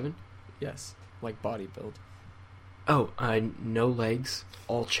 2077? Yes, like body build. Oh, no legs,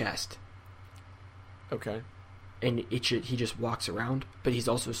 all chest. Okay. And he just walks around, but he's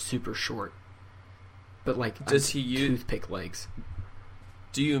also super short. But like, does he use toothpick legs?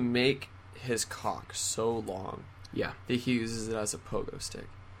 Do you make his cock so long? Yeah. That he uses it as a pogo stick?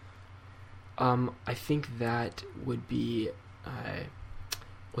 I think that would be,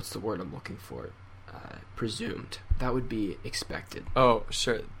 what's the word I'm looking for? Presumed. That would be expected. Oh,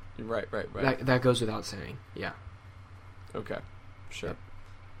 sure. Right. That goes without saying. Yeah. Okay. Sure. Yep.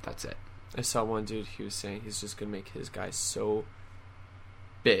 That's it. I saw one dude, he was saying he's just going to make his guy so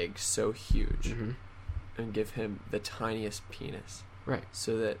big, so huge, and give him the tiniest penis. Right.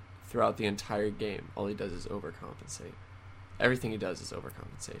 So that throughout the entire game, all he does is overcompensate. Everything he does is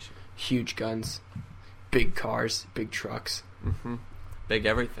overcompensation. Huge guns, big cars, big trucks. Big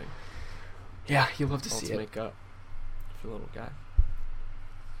everything. Yeah, you love to all see to it. make up for the little guy.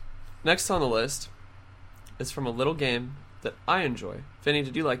 Next on the list is from a little game that I enjoy. Vinny,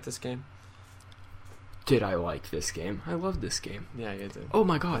 did you like this game? Did I like this game? I loved this game. Yeah, you did. Oh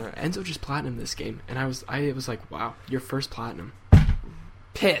my god, Right. Enzo just platinumed this game, and I was like, wow, your first platinum.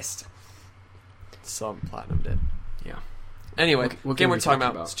 Pissed. Some platinum did. Yeah. Anyway, What game game we're are we talking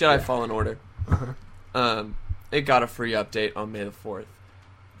talking about is about? Jedi Yeah. Fallen Order. It got a free update on May the 4th,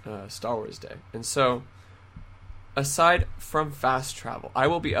 Star Wars Day. And so, aside from fast travel, I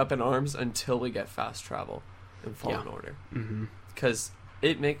will be up in arms until we get fast travel in Fallen Order. Because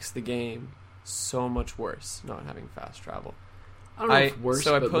it makes the game so much worse not having fast travel. I don't know if worse,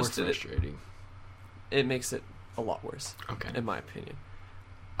 so I but posted more it. frustrating. It makes it a lot worse, Okay. in my opinion.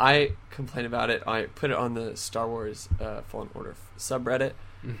 I complained about it. I put it on the Star Wars Fallen Order subreddit,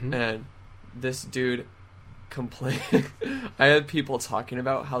 and this dude complained. I had people talking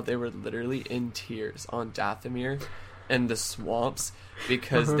about how they were literally in tears on Dathomir and the swamps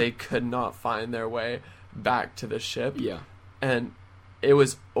because they could not find their way back to the ship. Yeah. And it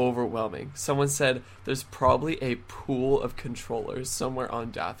was overwhelming. Someone said there's probably a pool of controllers somewhere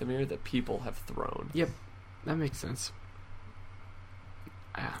on Dathomir that people have thrown. Yep. That makes sense.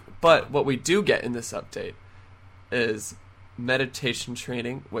 But what we do get in this update is meditation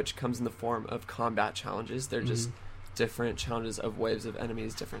training, which comes in the form of combat challenges. They're just different challenges of waves of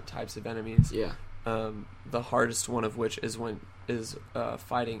enemies, different types of enemies. Yeah. The hardest one of which is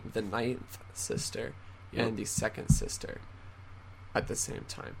fighting the 9th sister and the 2nd sister at the same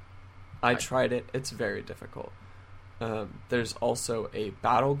time. I tried it. It's very difficult. There's also a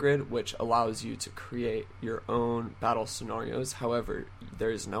battle grid which allows you to create your own battle scenarios. However,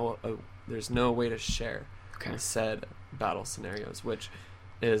 there's no way to share said battle scenarios, which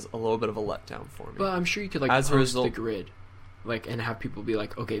is a little bit of a letdown for me. But I'm sure you could like post the grid, like, and have people be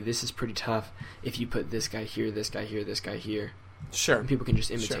like, okay, this is pretty tough if you put this guy here, this guy here, this guy here. Sure. And people can just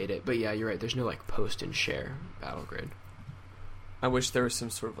imitate it. But yeah, you're right. There's no like post and share battle grid. I wish there was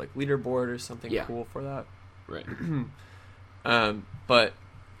some sort of like leaderboard or something cool for that. Right. But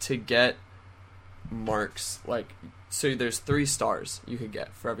to get marks, like, so there's 3 stars you could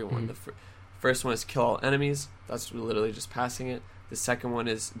get for everyone. The first one is kill all enemies. That's literally just passing it. The second one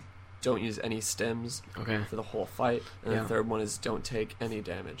is don't use any stims for the whole fight. And the third one is don't take any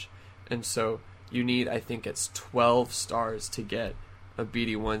damage. And so you need, I think it's 12 stars to get a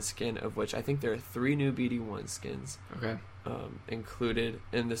BD1 skin, of which I think there are 3 new BD1 skins included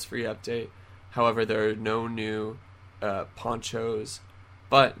in this free update. However, there are no new ponchos,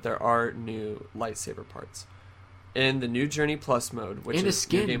 but there are new lightsaber parts. in the New Journey Plus mode, which and is a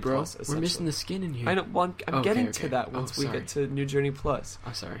skin, New Game bro. Plus, We're missing the skin in here. I know. Well, I'm getting okay. to that once we sorry. get to New Journey Plus.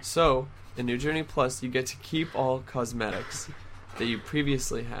 I'm sorry. So, in New Journey Plus, you get to keep all cosmetics that you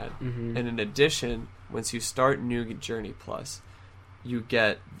previously had. Mm-hmm. And in addition, once you start New Journey Plus, you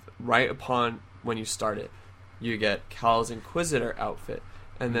get, right upon when you start it, you get Cal's Inquisitor outfit.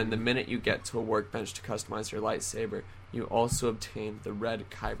 And then the minute you get to a workbench to customize your lightsaber, you also obtain the red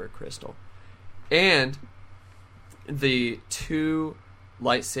Kyber crystal. And the 2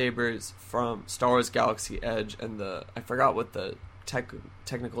 lightsabers from Star Wars Galaxy Edge and I forgot what the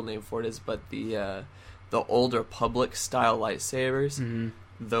technical name for it is, but the Old Republic style lightsabers,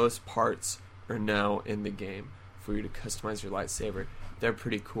 those parts are now in the game for you to customize your lightsaber. They're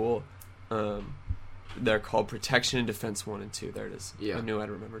pretty cool. They're called Protection and Defense 1 and 2. There it is. Yeah. I knew I'd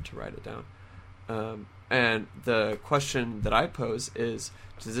remember to write it down. And the question that I pose is,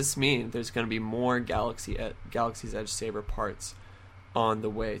 does this mean there's going to be more Galaxy's Edge saber parts on the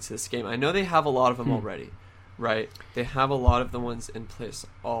way to this game? I know they have a lot of them already, right? They have a lot of the ones in place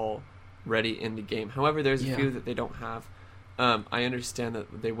already in the game. However, there's a few that they don't have. I understand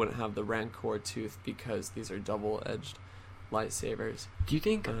that they wouldn't have the Rancor tooth because these are double-edged lightsabers. Do you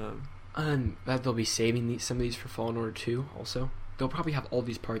think that they'll be saving some of these for Fallen Order 2 also? They'll probably have all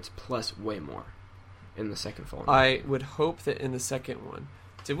these parts plus way more in the second Fallen Order. I would hope that in the second one.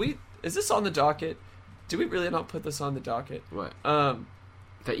 Is this on the docket? Did we really not put this on the docket? What?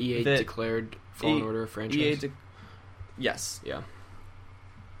 That EA declared Fallen Order a franchise? Yes. Yeah.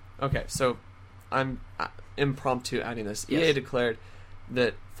 Okay, so I'm impromptu adding this. Yes. EA declared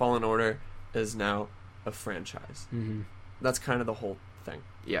that Fallen Order is now a franchise. Mm-hmm. That's kind of the whole thing.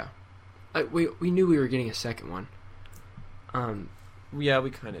 Yeah. We knew we were getting a second one. Yeah, we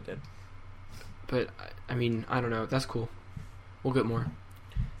kind of did. But, I mean, I don't know. That's cool. We'll get more.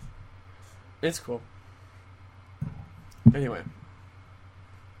 It's cool. Anyway.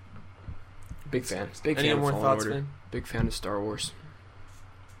 Big fan. Any more Fallen thoughts, Order. man? Big fan of Star Wars.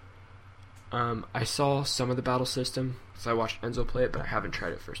 I saw some of the battle system, so I watched Enzo play it, but I haven't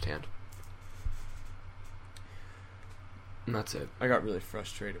tried it firsthand. And that's it. I got really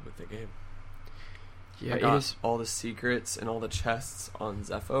frustrated with the game. Yeah, I got all the secrets and all the chests on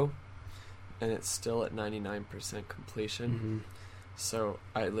Zepho, and it's still at 99% completion. Mm-hmm. So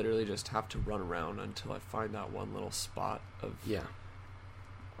I literally just have to run around until I find that one little spot of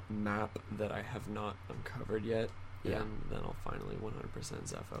map that I have not uncovered yet. Yeah. And then I'll finally 100%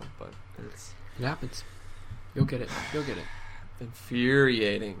 Zepho. But it happens. You'll get it.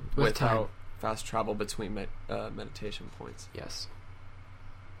 Infuriating with time. How fast travel between meditation points. Yes.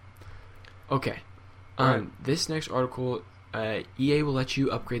 Okay. Right. This next article, EA will let you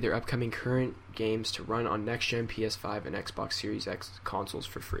upgrade their upcoming current games to run on next-gen PS5 and Xbox Series X consoles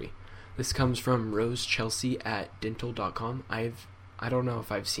for free. This comes from Rose Chelsea at dental.com. I don't know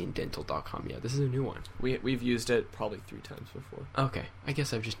if I've seen dental.com yet. This is a new one. We've used it probably 3 times before. Okay. I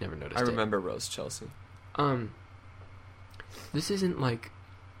guess I've just never noticed it. I remember Rose Chelsea. This isn't like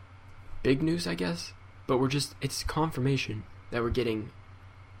big news, I guess, but it's confirmation that we're getting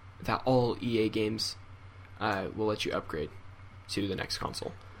that all EA games will let you upgrade to the next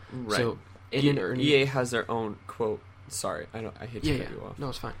console. Right. So EA has their own quote. Sorry, I hate to cut you off. No,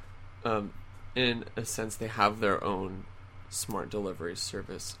 it's fine. In a sense, they have their own smart delivery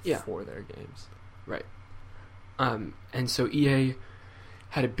service for their games. Right. And so EA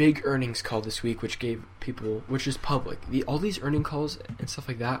had a big earnings call this week, which is public. All these earning calls and stuff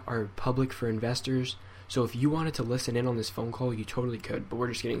like that are public for investors. So if you wanted to listen in on this phone call, you totally could, but we're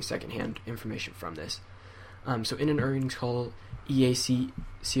just getting secondhand information from this. So in an earnings call, EA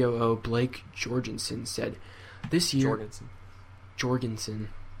COO Blake Jorgensen said, this year, this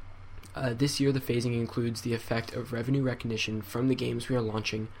year the phasing includes the effect of revenue recognition from the games we are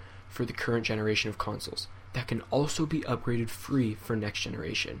launching for the current generation of consoles that can also be upgraded free for next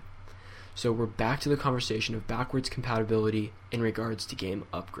generation. So we're back to the conversation of backwards compatibility in regards to game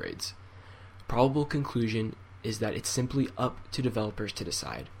upgrades. Probable conclusion is that it's simply up to developers to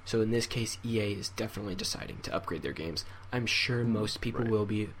decide. So in this case, EA is definitely deciding to upgrade their games. I'm sure most people will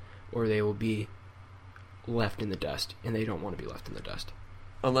be, or they will be left in the dust, and they don't want to be left in the dust.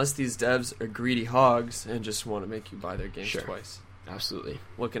 Unless these devs are greedy hogs and just want to make you buy their games twice. Absolutely.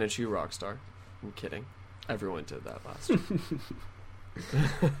 Looking at you, Rockstar. I'm kidding. Everyone did that last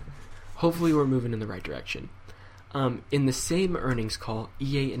Hopefully we're moving in the right direction. In the same earnings call,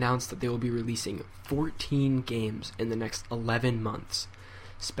 EA announced that they will be releasing 14 games in the next 11 months.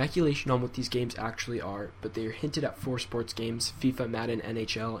 Speculation on what these games actually are, but they are hinted at 4 sports games, FIFA, Madden,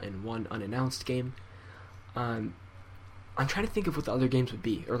 NHL, and 1 unannounced game. I'm trying to think of what the other games would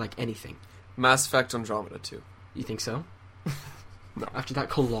be, or like anything. Mass Effect Andromeda 2. You think so? No. After that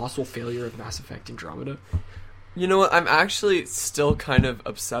colossal failure of Mass Effect Andromeda? You know what? I'm actually still kind of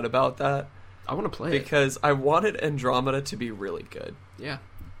upset about that. I want to play it. Because I wanted Andromeda to be really good. Yeah.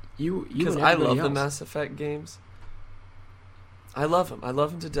 You Because and I everybody love the else. Mass Effect games. I love them. I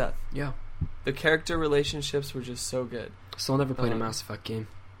love them to death. Yeah. The character relationships were just so good. Still never played a Mass Effect game.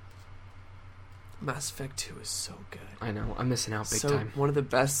 Mass Effect 2 is so good. I know. I'm missing out big so, time. One of the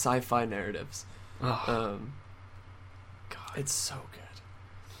best sci-fi narratives. Oh, God. It's so good.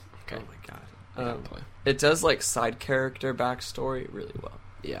 okay. Oh my God. I gotta play. It does like side character backstory really well.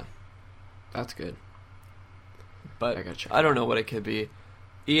 Yeah. That's good. But I gotta check I don't know what it could be.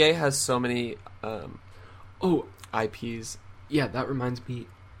 EA has so many IPs. Yeah, that reminds me.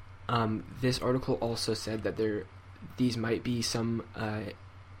 This article also said that these might be some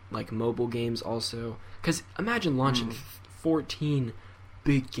like mobile games also. Because imagine launching 14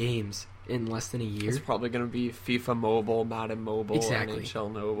 big games in less than a year. It's probably going to be FIFA Mobile, Madden Mobile, Exactly.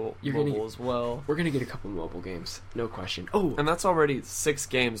 NHL Mobile You're as well. We're gonna get a couple mobile games, no question. Oh, And that's already 6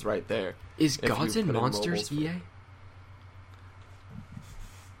 games right there. is if you Gods and put in Monsters mobiles EA?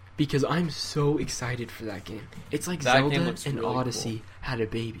 Because I'm so excited for that game. It's like That game Zelda looks and really Odyssey had a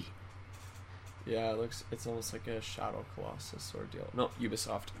baby. Yeah, it's almost like a Shadow Colossus sort of deal. No,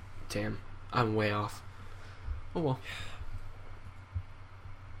 Ubisoft. Damn, I'm way off. Oh well.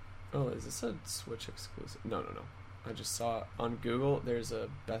 Oh, is this a Switch exclusive? No. I just saw on Google there's a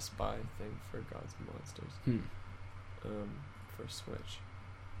Best Buy thing for Gods and Monsters. For Switch.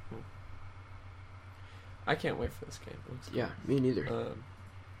 I can't wait for this game. It looks Yeah, me neither. cool.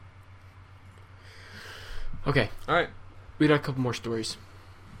 Okay, All right. we got a couple more stories.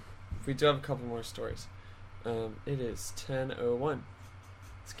 We do have a couple more stories. It is 10:01.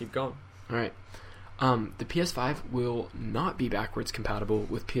 Let's keep going. All right. The PS5 will not be backwards compatible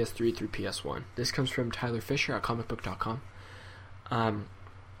with PS3 through PS1. This comes from Tyler Fisher at comicbook.com.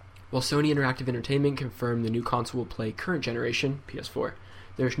 While Sony Interactive Entertainment confirmed the new console will play current generation, PS4,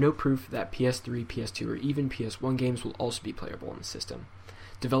 there's no proof that PS3, PS2, or even PS1 games will also be playable on the system.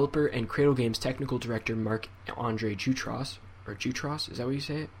 Developer and Cradle Games technical director Marc-Andre Jutras, is that what you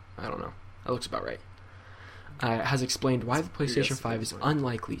say it? I don't know. That looks about right. Has explained why the PlayStation 5 is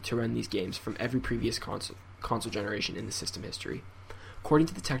unlikely to run these games from every previous console generation in the system history. According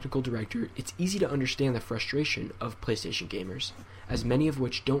to the technical director, it's easy to understand the frustration of PlayStation gamers, as many of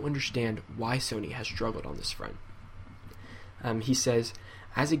which don't understand why Sony has struggled on this front. He says,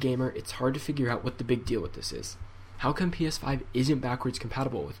 as a gamer, it's hard to figure out what the big deal with this is. How come PS5 isn't backwards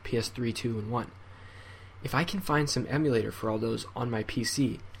compatible with PS3, 2, and 1? If I can find some emulator for all those on my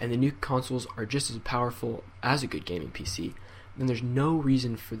PC, and the new consoles are just as powerful as a good gaming PC, then there's no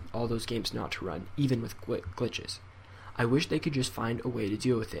reason for all those games not to run, even with glitches. I wish they could just find a way to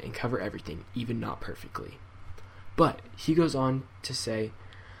deal with it and cover everything, even not perfectly. But he goes on to say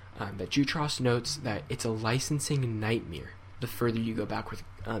that Jutras notes that it's a licensing nightmare the further you go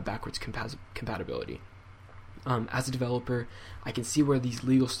backwards compatibility. As a developer, I can see where these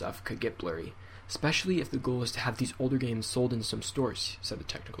legal stuff could get blurry, especially if the goal is to have these older games sold in some stores, said the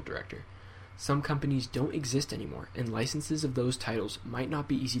technical director. Some companies don't exist anymore, and licenses of those titles might not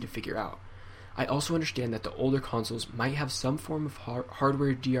be easy to figure out. I also understand that the older consoles might have some form of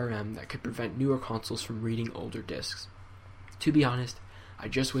hardware DRM that could prevent newer consoles from reading older discs. To be honest, I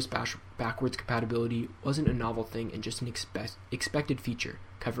just wish backwards compatibility wasn't a novel thing and just an expected feature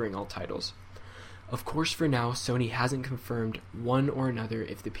covering all titles. Of course, for now, Sony hasn't confirmed one or another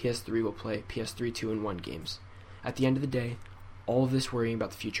if the PS3 will play PS3, 2, and 1 games. At the end of the day, all of this worrying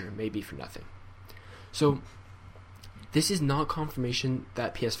about the future may be for nothing. So, this is not confirmation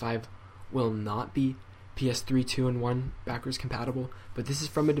that PS5 will not be PS3, 2, and 1 backwards compatible, but this is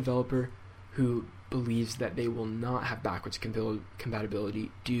from a developer who believes that they will not have backwards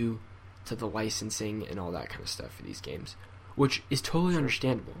compatibility due to the licensing and all that kind of stuff for these games, which is totally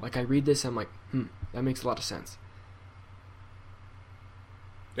understandable. Like, I read this, I'm like, that makes a lot of sense.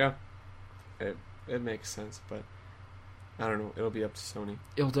 Yeah, it makes sense, but I don't know. It'll be up to Sony.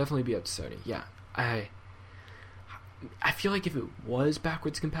 It'll definitely be up to Sony. Yeah, I feel like if it was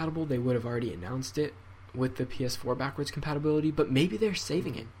backwards compatible, they would have already announced it with the PS4 backwards compatibility. But maybe they're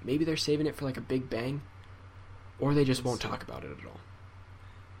saving it. Maybe they're saving it for like a big bang, or they just won't talk about it at all.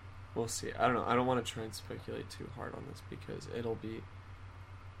 We'll see. I don't know. I don't want to try and speculate too hard on this because it'll be.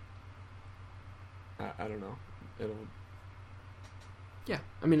 I don't know. Yeah,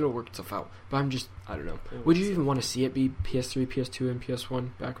 I mean, it'll work itself out. But I don't know. Would you even want to see it be PS3, PS2, and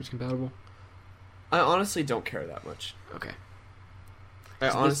PS1 backwards compatible? I honestly don't care that much. Okay. I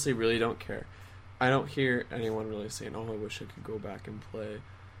honestly really don't care. I don't hear anyone really saying, "Oh, I wish I could go back and play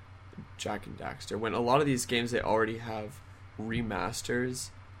Jack and Daxter, when a lot of these games, they already have remasters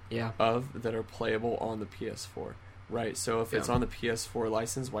of that are playable on the PS4, right? So if it's on the PS4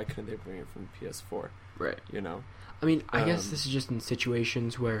 license, why couldn't they bring it from the PS4? Right. You know? I mean, I guess this is just in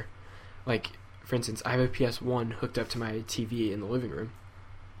situations where, like, for instance, I have a PS1 hooked up to my TV in the living room,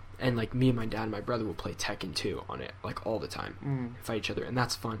 and, like, me and my dad and my brother will play Tekken 2 on it, like, all the time, and fight each other, and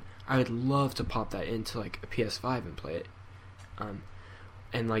that's fun. I would love to pop that into, like, a PS5 and play it.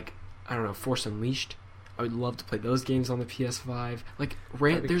 And, like, I don't know, Force Unleashed, I would love to play those games on the PS5. Like,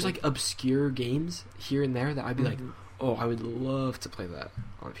 there's, like, obscure games here and there that I'd be like, oh, I would love to play that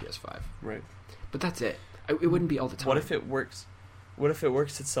on the PS5. Right. But that's it. It wouldn't be all the time. What if it works? What if it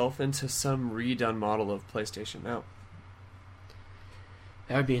works itself into some redone model of PlayStation Now?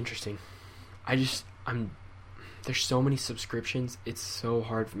 That would be interesting. There's so many subscriptions. It's so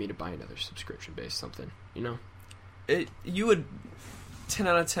hard for me to buy another subscription-based something, you know? You would 10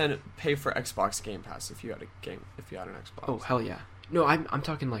 out of 10 pay for Xbox Game Pass if you had an Xbox. Oh, hell yeah. No, I'm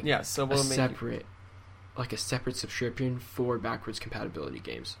talking like so a separate subscription for backwards compatibility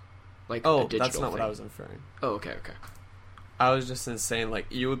games. Like a digital that's not thing. what I was inferring. Oh, okay. I was just saying, like,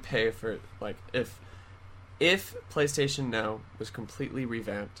 you would pay for, like, if PlayStation Now was completely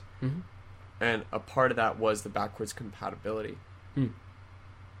revamped, and a part of that was the backwards compatibility,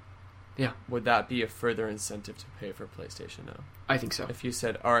 yeah, would that be a further incentive to pay for PlayStation Now? I think so. If you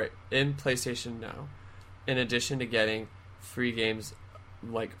said, all right, in PlayStation Now, in addition to getting free games,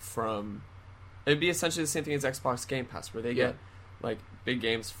 like, it'd be essentially the same thing as Xbox Game Pass, where they get, like, big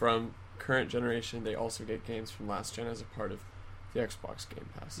games from current generation, they also get games from last gen as a part of the Xbox Game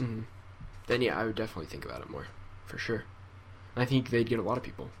Pass. Then I would definitely think about it more, for sure. I think they'd get a lot of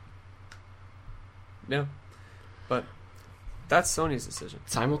people. Yeah, but that's Sony's decision.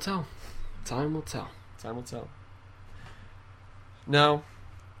 Time will tell. Time will tell. Now,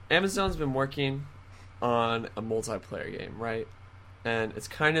 Amazon's been working on a multiplayer game, right? And it's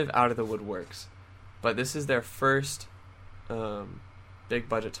kind of out of the woodworks, but this is their first big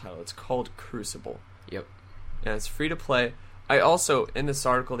budget title. It's called Crucible. Yep. And it's free to play. I also, in this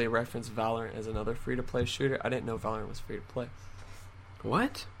article, they reference Valorant as another free to play shooter. I didn't know Valorant was free to play.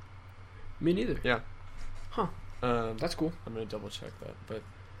 What? Me neither. Yeah. Huh. That's cool. I'm going to double check that, but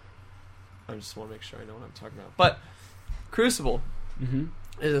I just want to make sure I know what I'm talking about. But Crucible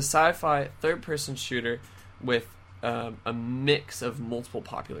is a sci-fi third-person shooter with a mix of multiple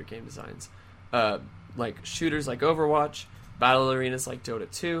popular game designs. Like shooters like Overwatch, battle arenas like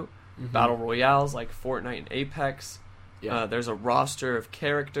Dota 2, battle royales like Fortnite and Apex. Yeah. There's a roster of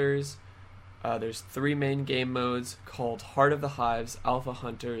characters. There's 3 main game modes called Heart of the Hives, Alpha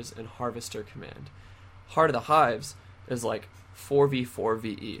Hunters, and Harvester Command. Heart of the Hives is like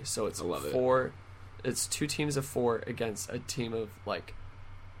 4v4ve, so it's it's 2 teams of 4 against a team of like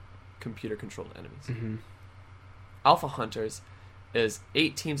computer-controlled enemies. Alpha Hunters is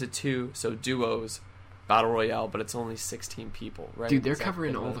 8 teams of 2, so duos, battle royale, but it's only 16 people, right? Dude, they're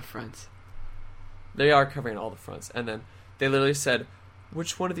covering all the fronts. They are covering all the fronts, and then they literally said,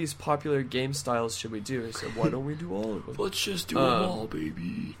 which one of these popular game styles should we do? I said, why don't we do all of them? Let's just do them all,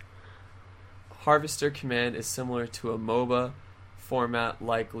 baby. Harvester Command is similar to a MOBA format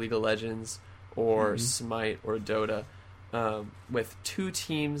like League of Legends or Smite or Dota, with 2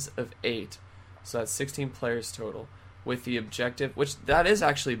 teams of 8, so that's 16 players total, with the objective, which that is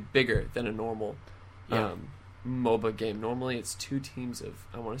actually bigger than a normal MOBA game. Normally it's 2 teams of,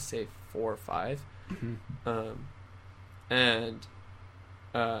 I want to say 4 or 5.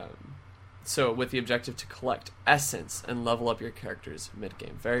 So with the objective to collect essence and level up your characters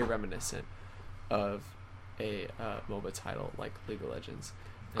mid-game. Very reminiscent of a MOBA title like League of Legends.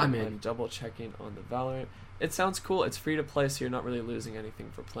 And I'm double checking on the Valorant. It sounds cool. It's free to play, so you're not really losing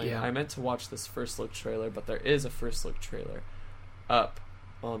anything for playing. Yeah. I meant to watch this first look trailer, but there is a first look trailer up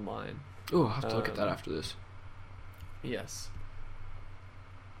online. Oh, I'll have to look at that after this. Yes.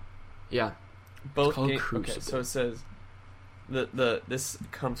 Yeah. Both games. Okay, so it says this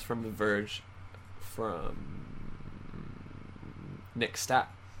comes from The Verge, from Nick Stapp,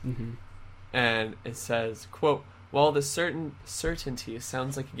 and it says, quote, while the certainty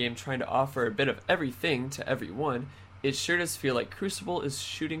sounds like a game trying to offer a bit of everything to everyone, it sure does feel like Crucible is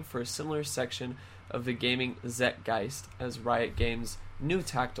shooting for a similar section of the gaming zeitgeist as Riot Games' new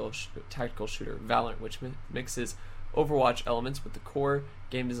tactical shooter, Valorant, which mixes Overwatch elements with the core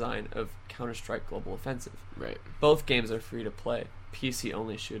game design of Counter-Strike Global Offensive. Right. Both games are free to play,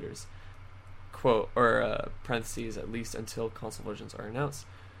 PC-only shooters. Quote, or parentheses, at least until console versions are announced.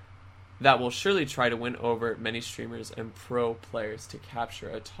 That will surely try to win over many streamers and pro players to capture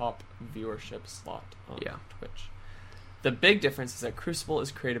a top viewership slot on Twitch. The big difference is that Crucible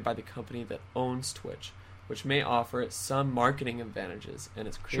is created by the company that owns Twitch, which may offer it some marketing advantages, and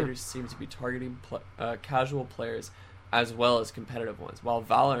its creators seem to be targeting casual players as well as competitive ones, while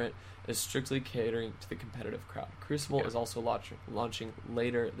Valorant is strictly catering to the competitive crowd. Crucible is also launching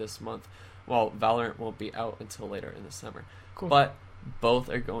later this month, while Valorant won't be out until later in the summer. Cool. But both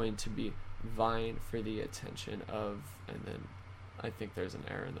are going to be vying for the attention of, and then I think there's an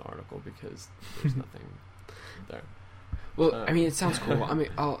error in the article because there's nothing there. Well, I mean, it sounds cool. I mean,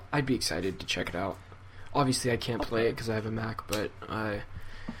 I'd be excited to check it out. Obviously, I can't play it because I have a Mac, but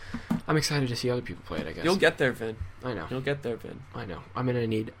I'm excited to see other people play it, I guess. You'll get there, Vin. I know. You'll get there, Vin. I know. I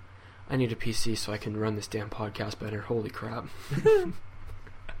need a PC so I can run this damn podcast better. Holy crap.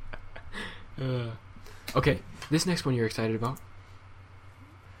 Okay, this next one you're excited about?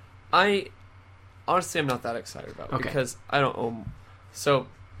 Honestly, I'm not that excited about Okay. because I don't own. So,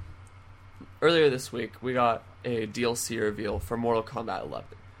 earlier this week, we got a DLC reveal for Mortal Kombat 11.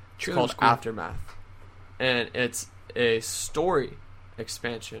 It's Sure, called that's cool. Aftermath. And it's a story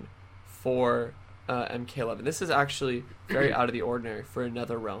expansion for MK11. This is actually very out of the ordinary for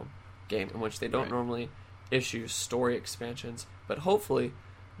another Realm game in which they don't normally issue story expansions. But hopefully,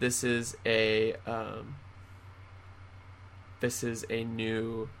 this is a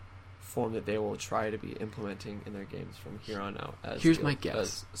new form that they will try to be implementing in their games from here on out Here's my guess.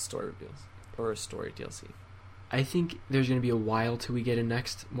 as story reveals or a story DLC. I think there's going to be a while till we get a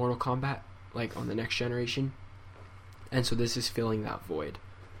next Mortal Kombat, like on the next generation. And so this is filling that void.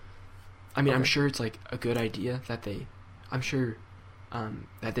 I mean, I'm sure it's like a good idea that I'm sure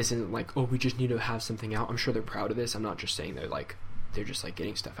that this isn't like, oh, we just need to have something out. I'm sure they're proud of this. I'm not just saying they're just like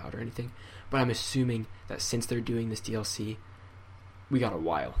getting stuff out or anything. But I'm assuming that since they're doing this DLC, we got a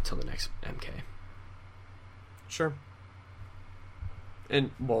while till the next MK. Sure.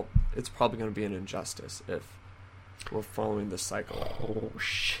 And, well, it's probably going to be an injustice if we're following the cycle. Oh,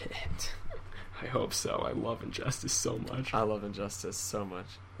 shit. I hope so. I love Injustice so much. I love Injustice so much.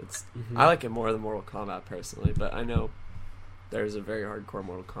 I like it more than Mortal Kombat, personally, but I know there's a very hardcore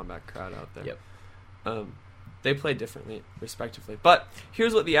Mortal Kombat crowd out there. Yep. They play differently, respectively. But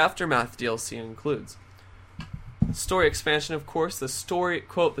here's what the Aftermath DLC includes. Story expansion, of course. The story,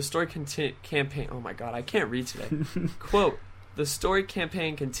 quote, the story campaign... Oh my god, I can't read today. Quote, the story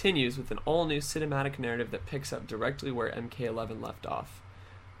campaign continues with an all-new cinematic narrative that picks up directly where MK11 left off.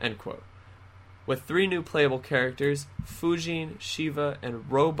 End quote. With 3 new playable characters, Fujin, Shiva, and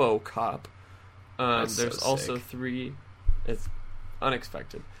RoboCop. There's also 3... It's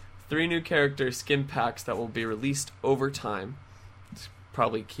unexpected. 3 new character skin packs that will be released over time. To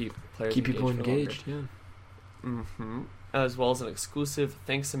probably keep players people engaged. Yeah. Mm-hmm. As well as an exclusive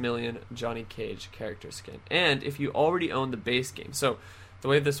Thanks a Million Johnny Cage character skin. And if you already own the base game, so the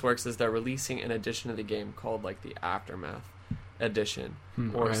way this works is they're releasing an edition of the game called like the Aftermath edition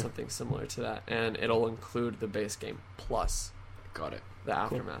or something similar to that, and it'll include the base game plus Got it. the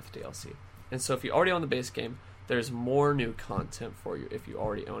Aftermath DLC. And so if you already own the base game, there's more new content for you if you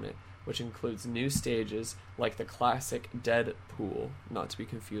already own it, which includes new stages like the classic Deadpool, not to be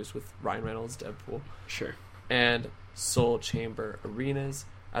confused with Ryan Reynolds' Deadpool. Sure. And Soul Chamber arenas,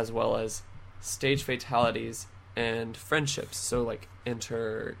 as well as stage fatalities and friendships. So like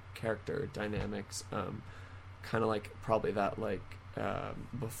inter-character dynamics, kind of like probably that like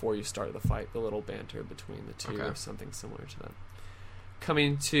before you start the fight, the little banter between the two or something similar to that.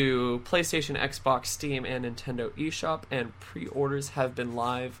 Coming to PlayStation, Xbox, Steam, and Nintendo eShop, and pre-orders have been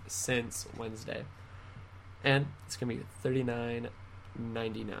live since Wednesday. And it's going to be $39.99.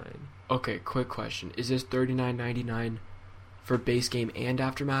 Okay, quick question. Is this $39.99 for base game and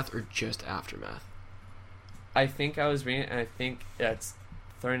Aftermath, or just Aftermath? I think I was reading it, and I think it's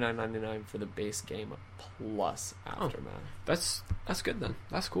 $39.99 for the base game plus Aftermath. That's good then.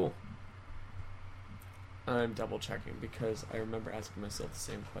 That's cool. I'm double checking because I remember asking myself the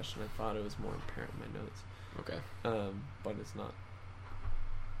same question. I thought it was more apparent in my notes. Okay. But it's not.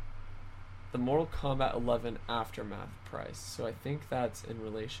 The Mortal Kombat 11 Aftermath price. So I think that's in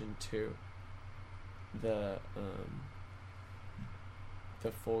relation to the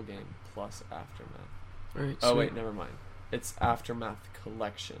full game plus Aftermath. All right. Oh wait, never mind. It's Aftermath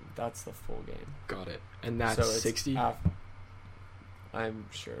Collection. That's the full game. Got it. And that's so 60? I'm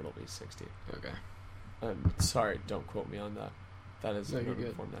sure it'll be 60. Okay. I'm sorry, don't quote me on that. That is No, not you're good.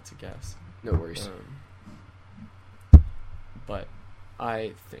 informed. That's a guess. No worries. But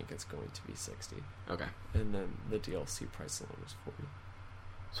I think it's going to be 60. Okay. And then the DLC price alone is 40.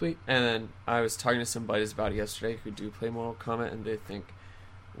 Sweet. And then I was talking to some buddies about it yesterday who do play Mortal Kombat, and they think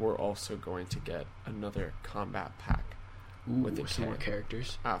we're also going to get another combat pack Ooh, with some more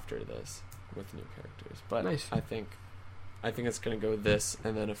characters after this with new characters. But nice. I think I think it's going to go this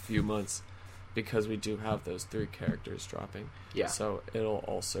and then a few months because we do have those 3 characters dropping. Yeah. So it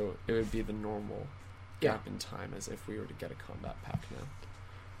would be the normal gap in time as if we were to get a combat pack now.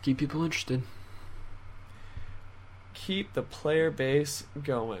 Keep people interested. Keep the player base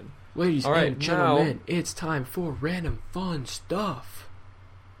going. Ladies and gentlemen, it's time for random fun stuff.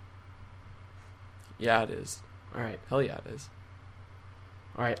 Yeah, it is. All right. Hell yeah, it is.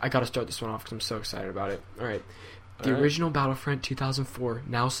 All right, I got to start this one off because I'm so excited about it. All right. The original Battlefront 2004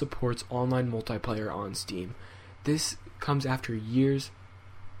 now supports online multiplayer on Steam. This comes after years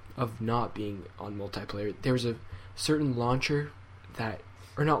of not being on multiplayer. There was a certain launcher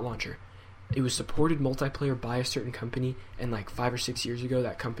it was supported multiplayer by a certain company, and like 5 or 6 years ago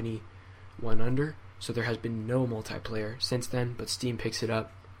that company went under, so there has been no multiplayer since then, but Steam picks it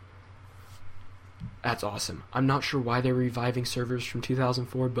up. That's awesome. I'm not sure why they're reviving servers from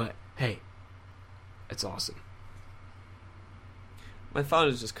 2004, but hey, it's awesome. My thought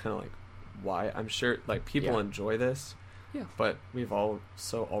is just kind of like, why? I'm sure like people enjoy this, but we've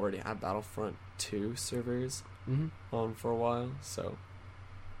also already had Battlefront 2 servers on for a while, so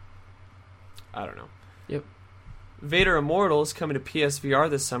I don't know. Yep. Vader Immortals coming to PSVR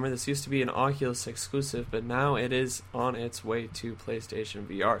this summer. This used to be an Oculus exclusive, but now it is on its way to PlayStation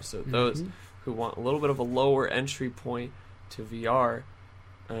VR. So those who want a little bit of a lower entry point to VR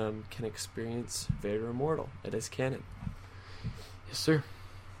can experience Vader Immortal. It is canon. Yes, sir.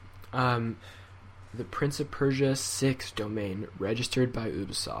 The Prince of Persia 6 domain registered by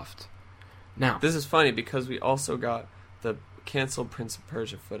Ubisoft. Now, this is funny because we also got the canceled Prince of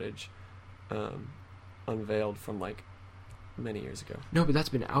Persia footage unveiled from like many years ago. No, but that's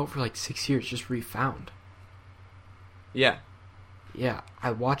been out for like 6 years, just refound. Yeah. Yeah,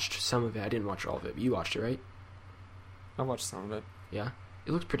 I watched some of it. I didn't watch all of it, but you watched it, right? I watched some of it. Yeah?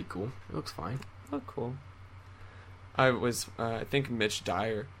 It looks pretty cool. It looks fine. Oh, cool. I think Mitch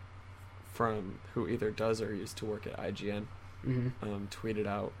Dyer, from who either does or used to work at IGN, tweeted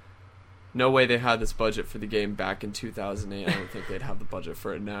out, no way they had this budget for the game back in 2008. I don't think they'd have the budget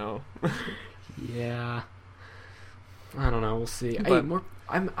for it now. Yeah. I don't know. We'll see.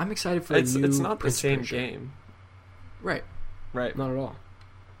 I'm excited for it's the new It's not Prince the same Persia. game. Right. Right. Not at all.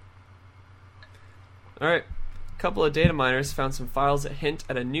 Alright. A couple of data miners found some files that hint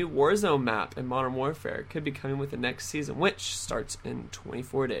at a new Warzone map in Modern Warfare. It could be coming with the next season, which starts in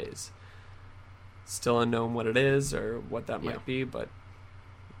 24 days. Still unknown what it is or what that might be, but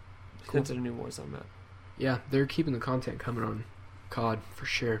hint at a new Warzone map. Yeah, they're keeping the content coming on COD for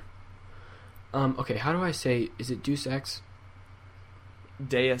sure. Okay, how do I say, is it Deus Ex?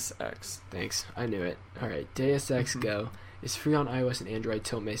 Deus Ex. Thanks, I knew it. Alright, Deus Ex Go is free on iOS and Android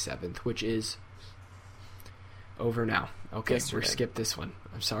till May 7th, which is over now. Okay, we're skip this one.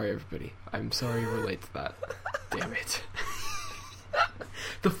 I'm sorry, everybody. I'm sorry we're late to that. Damn it.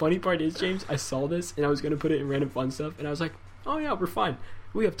 The funny part is, James, I saw this and I was going to put it in random fun stuff, and I was like, oh yeah, we're fine.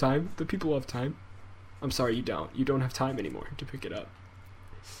 We have time. The people have time. I'm sorry, you don't. You don't have time anymore to pick it up.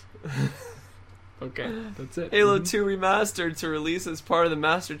 Okay, that's it. Halo 2 Remastered to release as part of the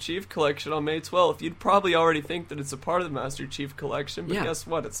Master Chief Collection on May 12th. You'd probably already think that it's a part of the Master Chief Collection, but guess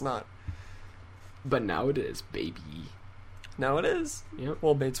what? It's not. But now it is, baby. Now it is? Yep.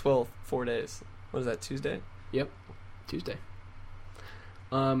 Well, May 12th, 4 days. What is that, Tuesday? Yep, Tuesday.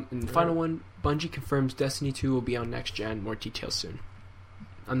 And the final one, Bungie confirms Destiny 2 will be on next gen. More details soon.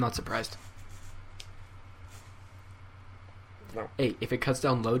 I'm not surprised. No. Hey, if it cuts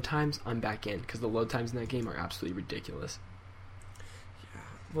down load times, I'm back in, because the load times in that game are absolutely ridiculous. Yeah.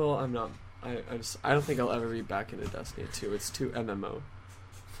 Well, I'm not. I don't think I'll ever be back into Destiny 2. It's too MMO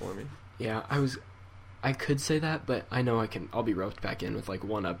for me. Yeah, I could say that, but I know I'll be roped back in with like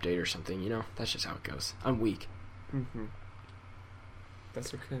one update or something, you know? That's just how it goes. I'm weak.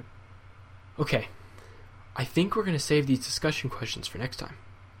 That's okay. Okay. I think we're going to save these discussion questions for next time.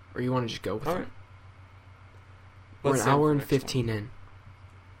 Or you want to just go with them? Right. We're an hour and 15 in.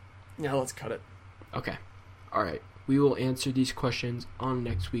 Yeah, let's cut it. Okay. Alright. We will answer these questions on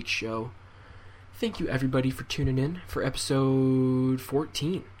next week's show. Thank you, everybody, for tuning in for episode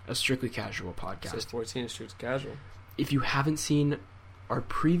 14 of Strictly Casual Podcast. Episode 14 is Strictly Casual. If you haven't seen, our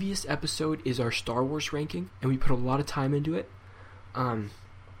previous episode is our Star Wars ranking, and we put a lot of time into it.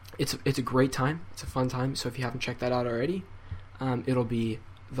 It's a great time. It's a fun time. So if you haven't checked that out already, it'll be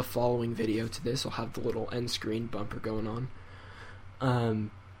the following video to this. I'll have the little end screen bumper going on. And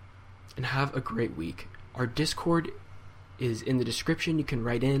have a great week. Our Discord is in the description. You can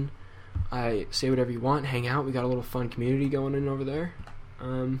write in. I say whatever you want. Hang out. We got a little fun community going in over there.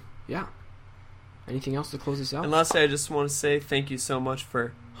 Yeah. Anything else to close this out? And lastly, I just want to say thank you so much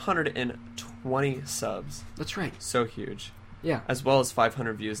for 120 subs. That's right. So huge. Yeah. As well as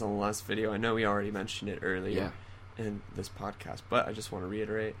 500 views on the last video. I know we already mentioned it earlier in this podcast, but I just want to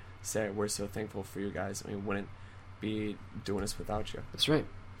reiterate, say we're so thankful for you guys. We wouldn't be doing this without you. That's right.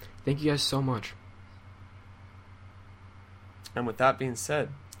 Thank you guys so much. And with that being said,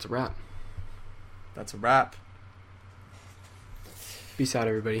 it's a wrap. That's a wrap. Peace out,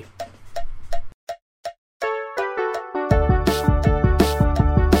 everybody.